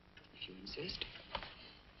 If you insist.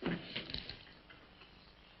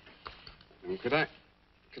 Could I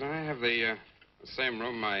have the same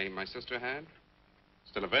room my sister had?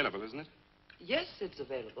 Still available, isn't it? Yes, it's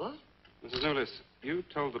available. Mrs. Newless, you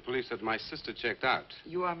told the police that my sister checked out.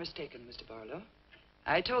 You are mistaken, Mr. Barlow.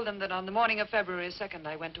 I told them that on the morning of February 2nd,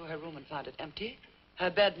 I went to her room and found it empty,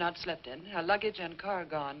 her bed not slept in, her luggage and car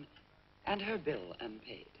gone, and her bill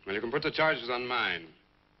unpaid. Well, you can put the charges on mine.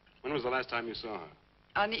 When was the last time you saw her?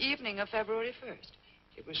 On the evening of February 1st.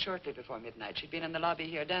 It was shortly before midnight. She'd been in the lobby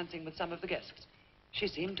here dancing with some of the guests. She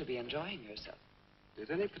seemed to be enjoying herself.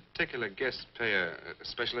 Did any particular guest pay a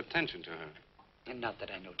special attention to her? And not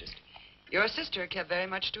that I noticed. Your sister kept very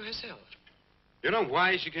much to herself. You know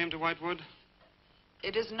why she came to Whitewood?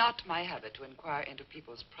 It is not my habit to inquire into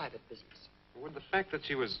people's private business. Would the fact that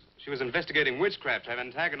she was investigating witchcraft have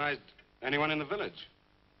antagonized anyone in the village?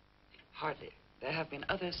 Hardly. There have been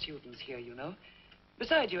other students here, you know.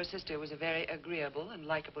 Besides, your sister was a very agreeable and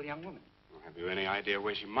likable young woman. Well, have you any idea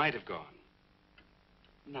where she might have gone?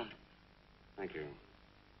 None. Thank you.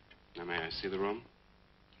 Now, may I see the room?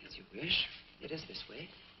 As you wish. It is this way.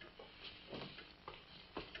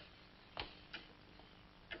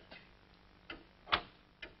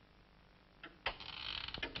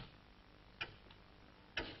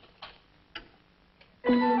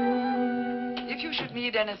 If you should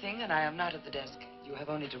need anything and I am not at the desk, you have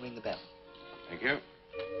only to ring the bell. Thank you.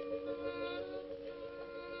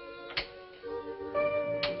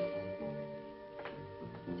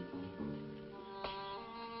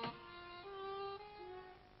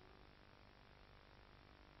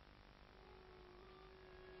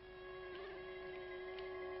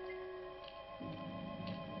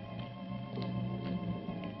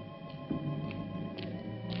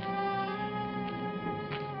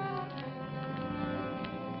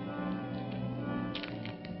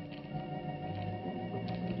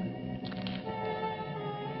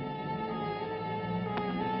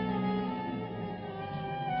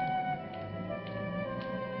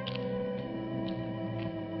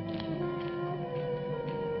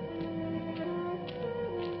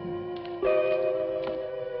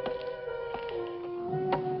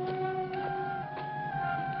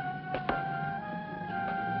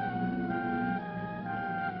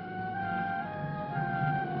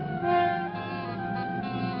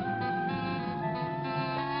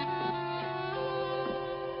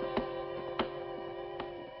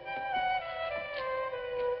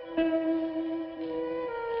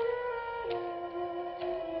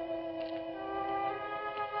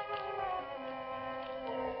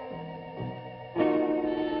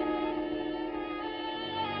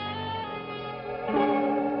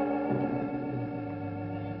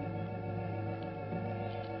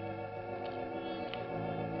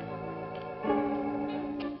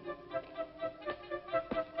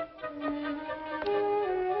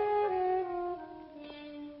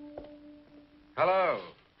 Hello.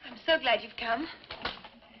 I'm so glad you've come.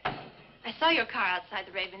 I saw your car outside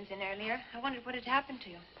the Ravens Inn earlier. I wondered what had happened to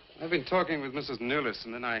you. I've been talking with Mrs. Newless,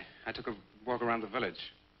 and then I took a walk around the village.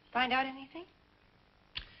 Find out anything?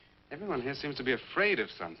 Everyone here seems to be afraid of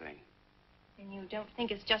something. And you don't think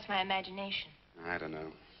it's just my imagination? I don't know.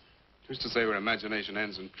 Who's to say where imagination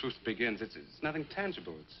ends and truth begins? It's nothing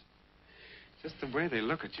tangible. It's just the way they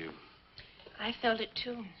look at you. I felt it,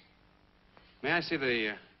 too. May I see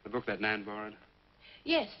the book that Nan borrowed?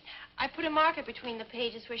 Yes. I put a marker between the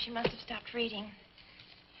pages where she must have stopped reading.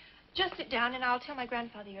 Just sit down, and I'll tell my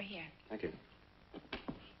grandfather you're here. Thank you.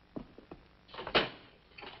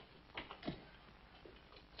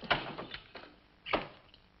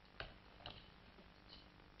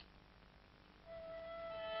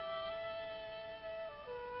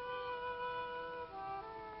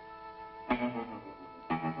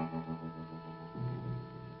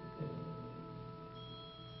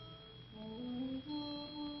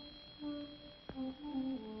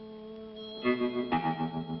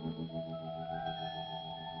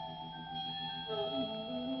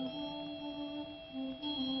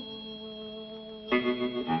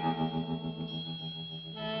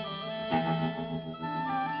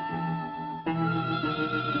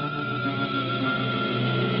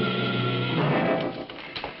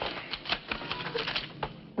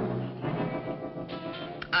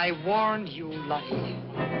 I warned you, Lottie.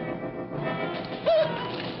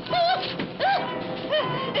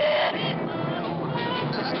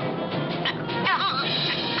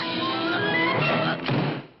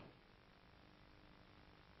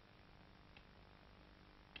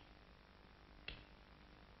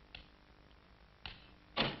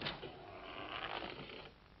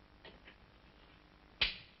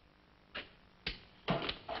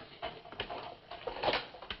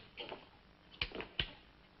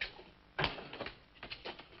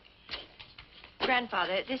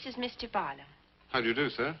 Grandfather, this is Mr. Barlow. How do you do,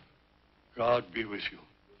 sir? God be with you.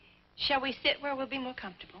 Shall we sit where we'll be more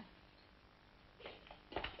comfortable?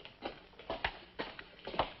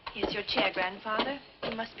 Here's your chair, Grandfather.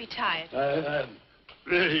 You must be tired. I am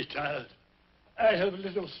very tired. I have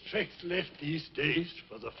little strength left these days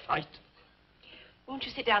for the fight. Won't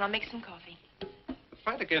you sit down? I'll make some coffee. The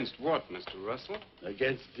fight against what, Mr. Russell?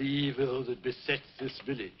 Against the evil that besets this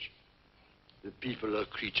village. The people are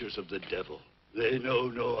creatures of the devil. They know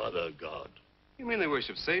no other God. You mean they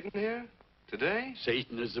worship Satan here? Today?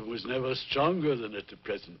 Satanism was never stronger than at the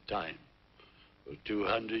present time. For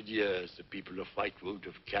 200 years, the people of Whitewood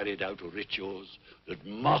have carried out rituals that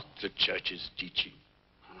mock the church's teaching.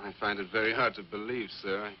 I find it very hard to believe,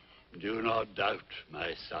 sir. Do not doubt,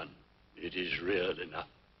 my son. It is real enough.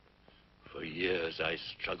 For years, I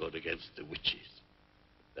struggled against the witches.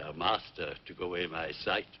 Their master took away my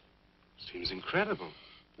sight. Seems incredible.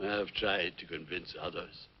 I have tried to convince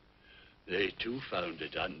others. They, too, found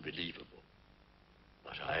it unbelievable.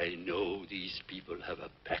 But I know these people have a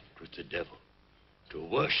pact with the devil to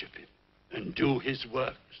worship him and do his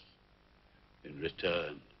works. In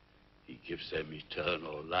return, he gives them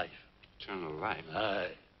eternal life. Eternal life?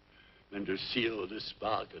 Aye. And to seal this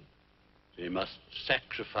bargain, they must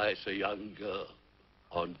sacrifice a young girl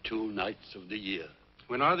on 2 nights of the year.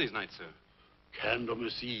 When are these nights, sir?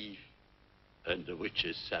 Candlemas Eve and the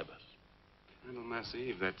Witches' Sabbath. Candlemas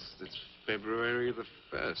Eve, that's February the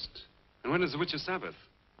 1st. And when is the Witches' Sabbath?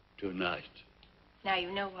 Tonight. Now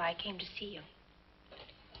you know why I came to see you.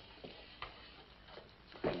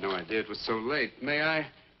 I had no idea it was so late. May I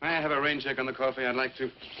have a rain check on the coffee? I'd like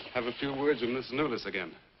to have a few words with Miss Nulis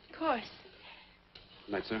again. Of course.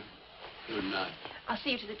 Good night, sir. Good night. I'll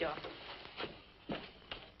see you to the door.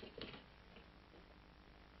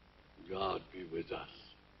 God be with us.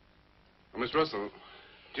 Well, Miss Russell,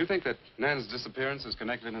 do you think that Nan's disappearance is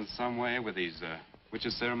connected in some way with these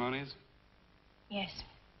witches' ceremonies? Yes.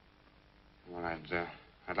 Well,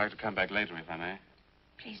 I'd like to come back later, if I may.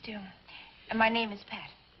 Please do. And my name is Pat.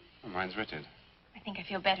 Well, mine's Richard. I think I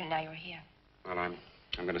feel better now you're here. Well, I'm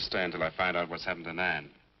going to stay until I find out what's happened to Nan.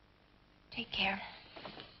 Take care.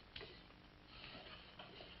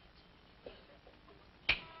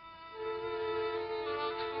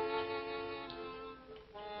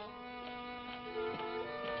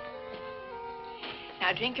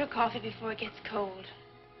 Now drink your coffee before it gets cold.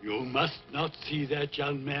 You must not see that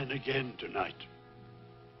young man again tonight.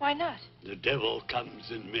 Why not? The devil comes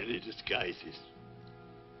in many disguises.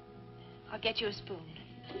 I'll get you a spoon.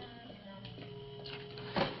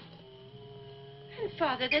 And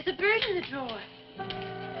Father, there's a bird in the drawer.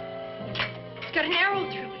 It's got an arrow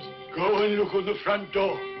through it. Go and look on the front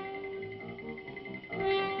door.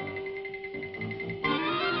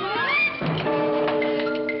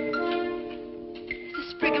 It's a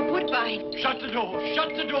sprig of woodbine. Shut the door.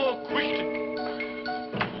 Shut the door quickly.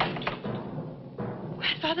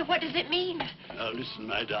 Grandfather, what does it mean? Now listen,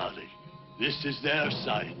 my darling. This is their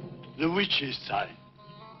sign. The witch's sign.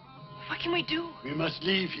 What can we do? We must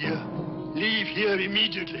leave here. Leave here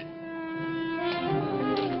immediately.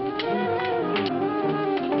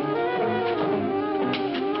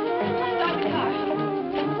 Stop the car.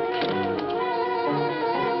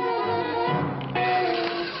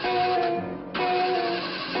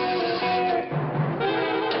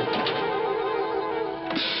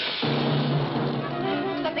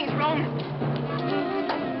 Something's wrong.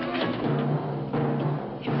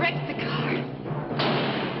 It wrecked the car.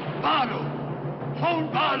 Barlow! Phone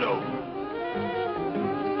Barlow!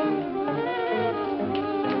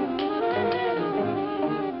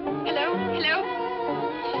 Hello? Hello?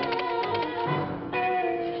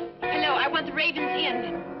 Hello, I want the Ravens Inn.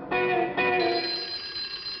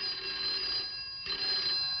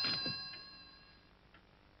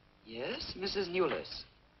 Yes, Mrs. Nulis.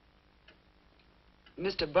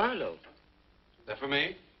 Mr. Barlow. That for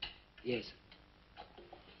me? Yes.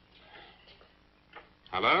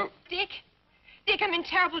 Hello? Dick? Dick, I'm in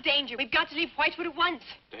terrible danger. We've got to leave Whitewood at once.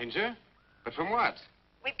 Danger? But from what?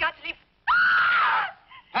 We've got to leave...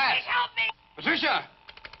 Pat! Please help me! Patricia!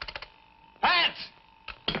 Pat!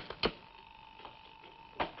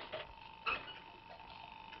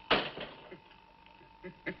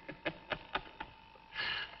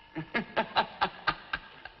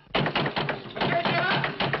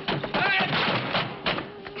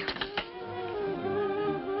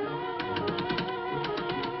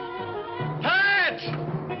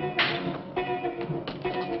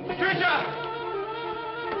 Patricia!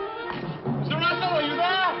 Sir Russell, are you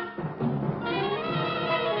there?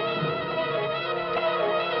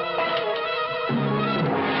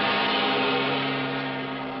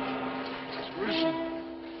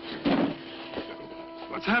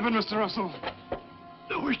 happened, Mr. Russell?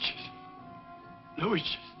 The witches. The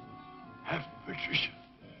witches have Patricia.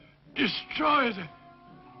 Destroy them.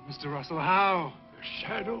 Mr. Russell, how? The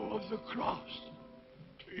shadow of the cross.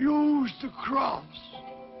 Use the cross.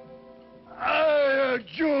 I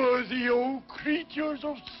adjure thee, O creatures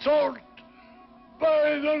of salt,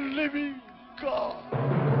 by the living God.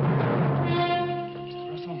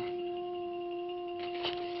 Mr. Russell.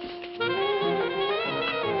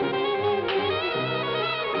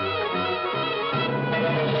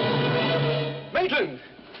 Maitland!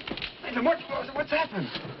 Maitland, what's happened?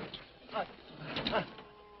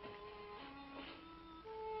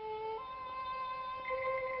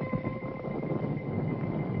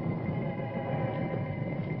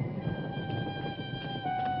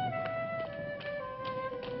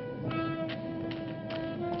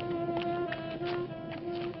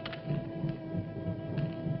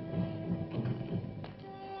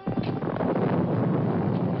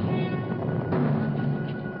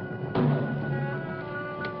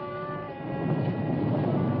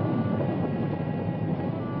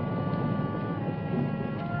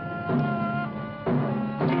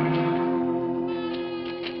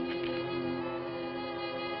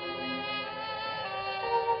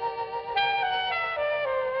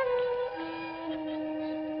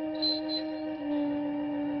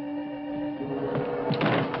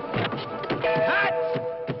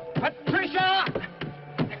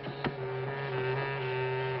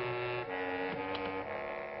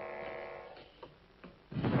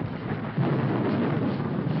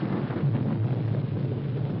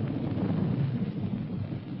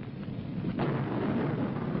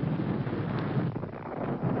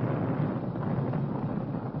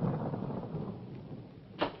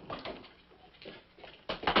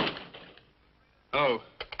 Oh.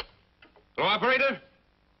 Hello, operator?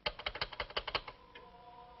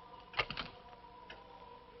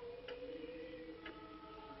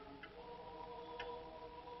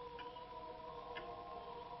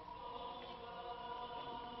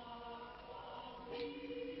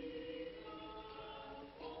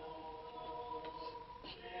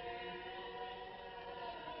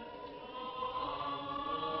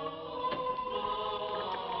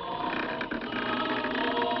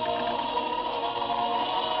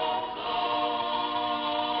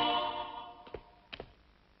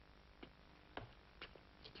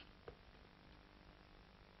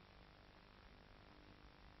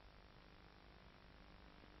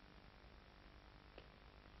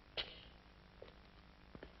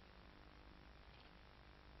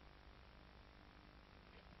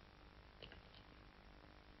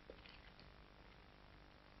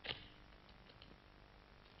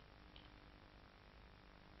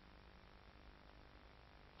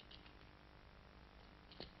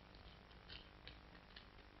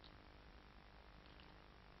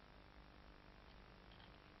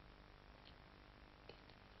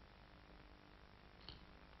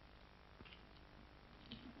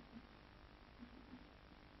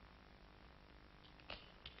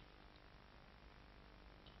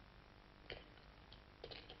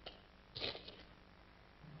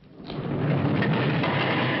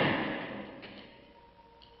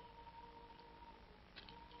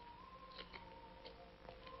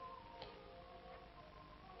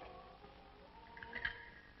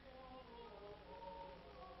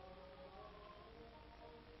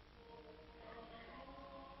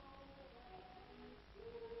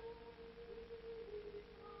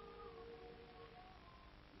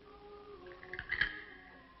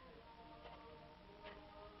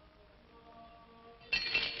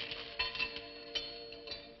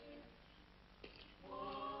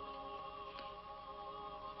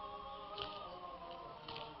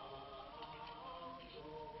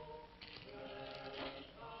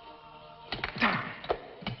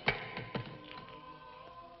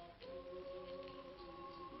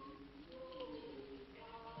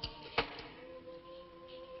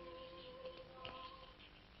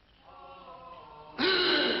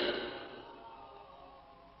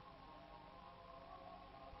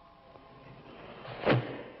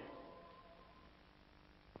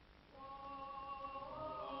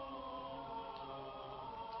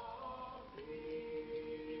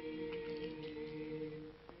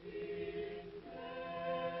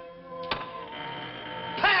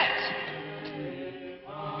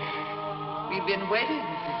 We've been waiting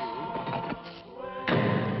for you.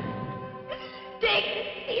 Dick,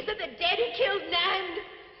 these are the dead who killed Nan.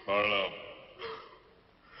 Harlow.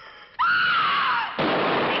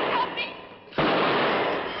 Help me.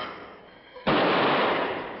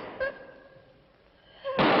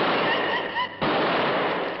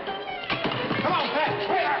 Come on, Pat!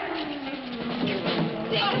 Wait!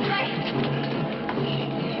 Dick,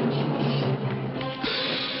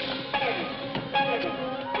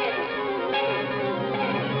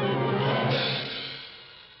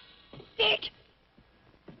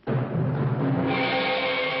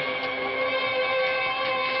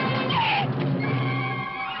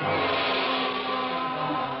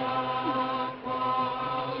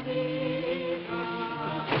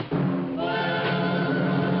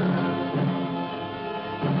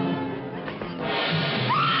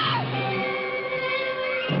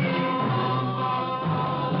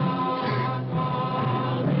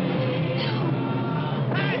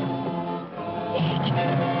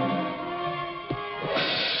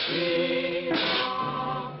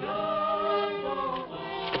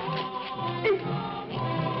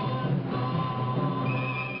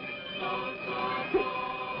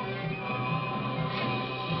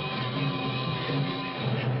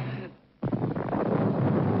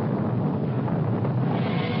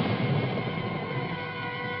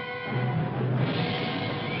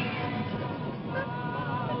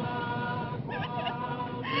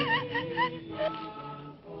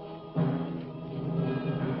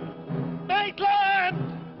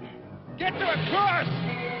 Get to a cross!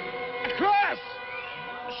 A cross!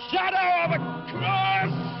 A shadow of a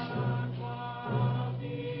cross!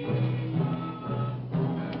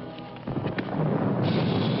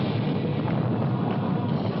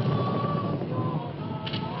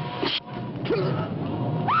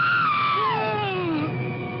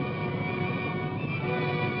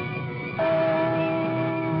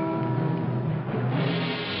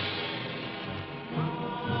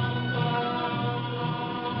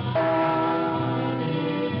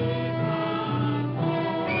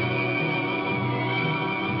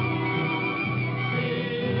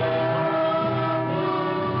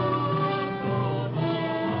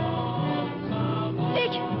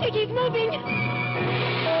 He's moving.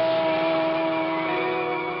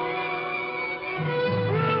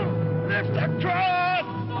 Lift the cross!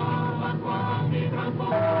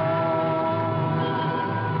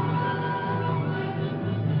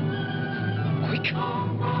 Quick!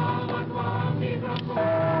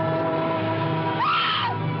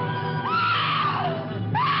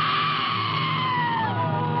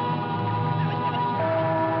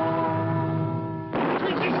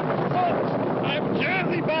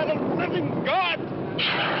 Living God!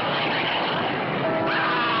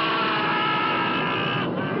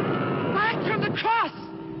 Back from the cross!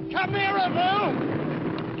 Come nearer, Lou!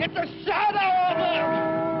 Get the shadow of him!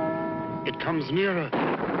 It comes nearer.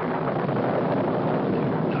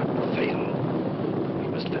 Not fail. We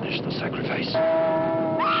must finish the sacrifice.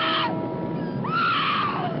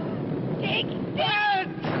 Take dead!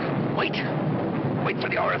 Wait for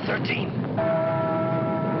the hour of 13.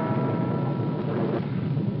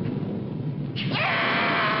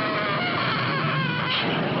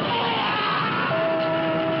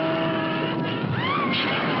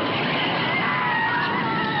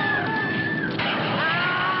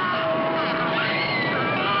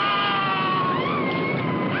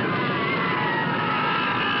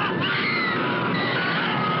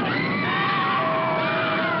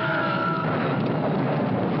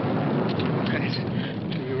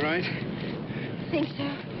 I think so.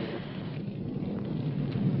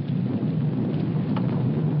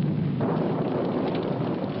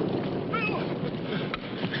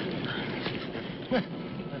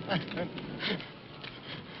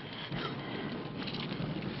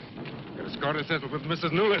 Get a score to settle with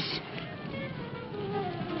Mrs. Newless.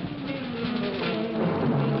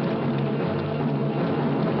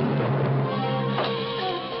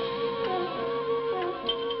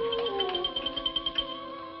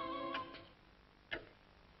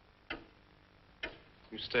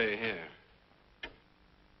 You stay here.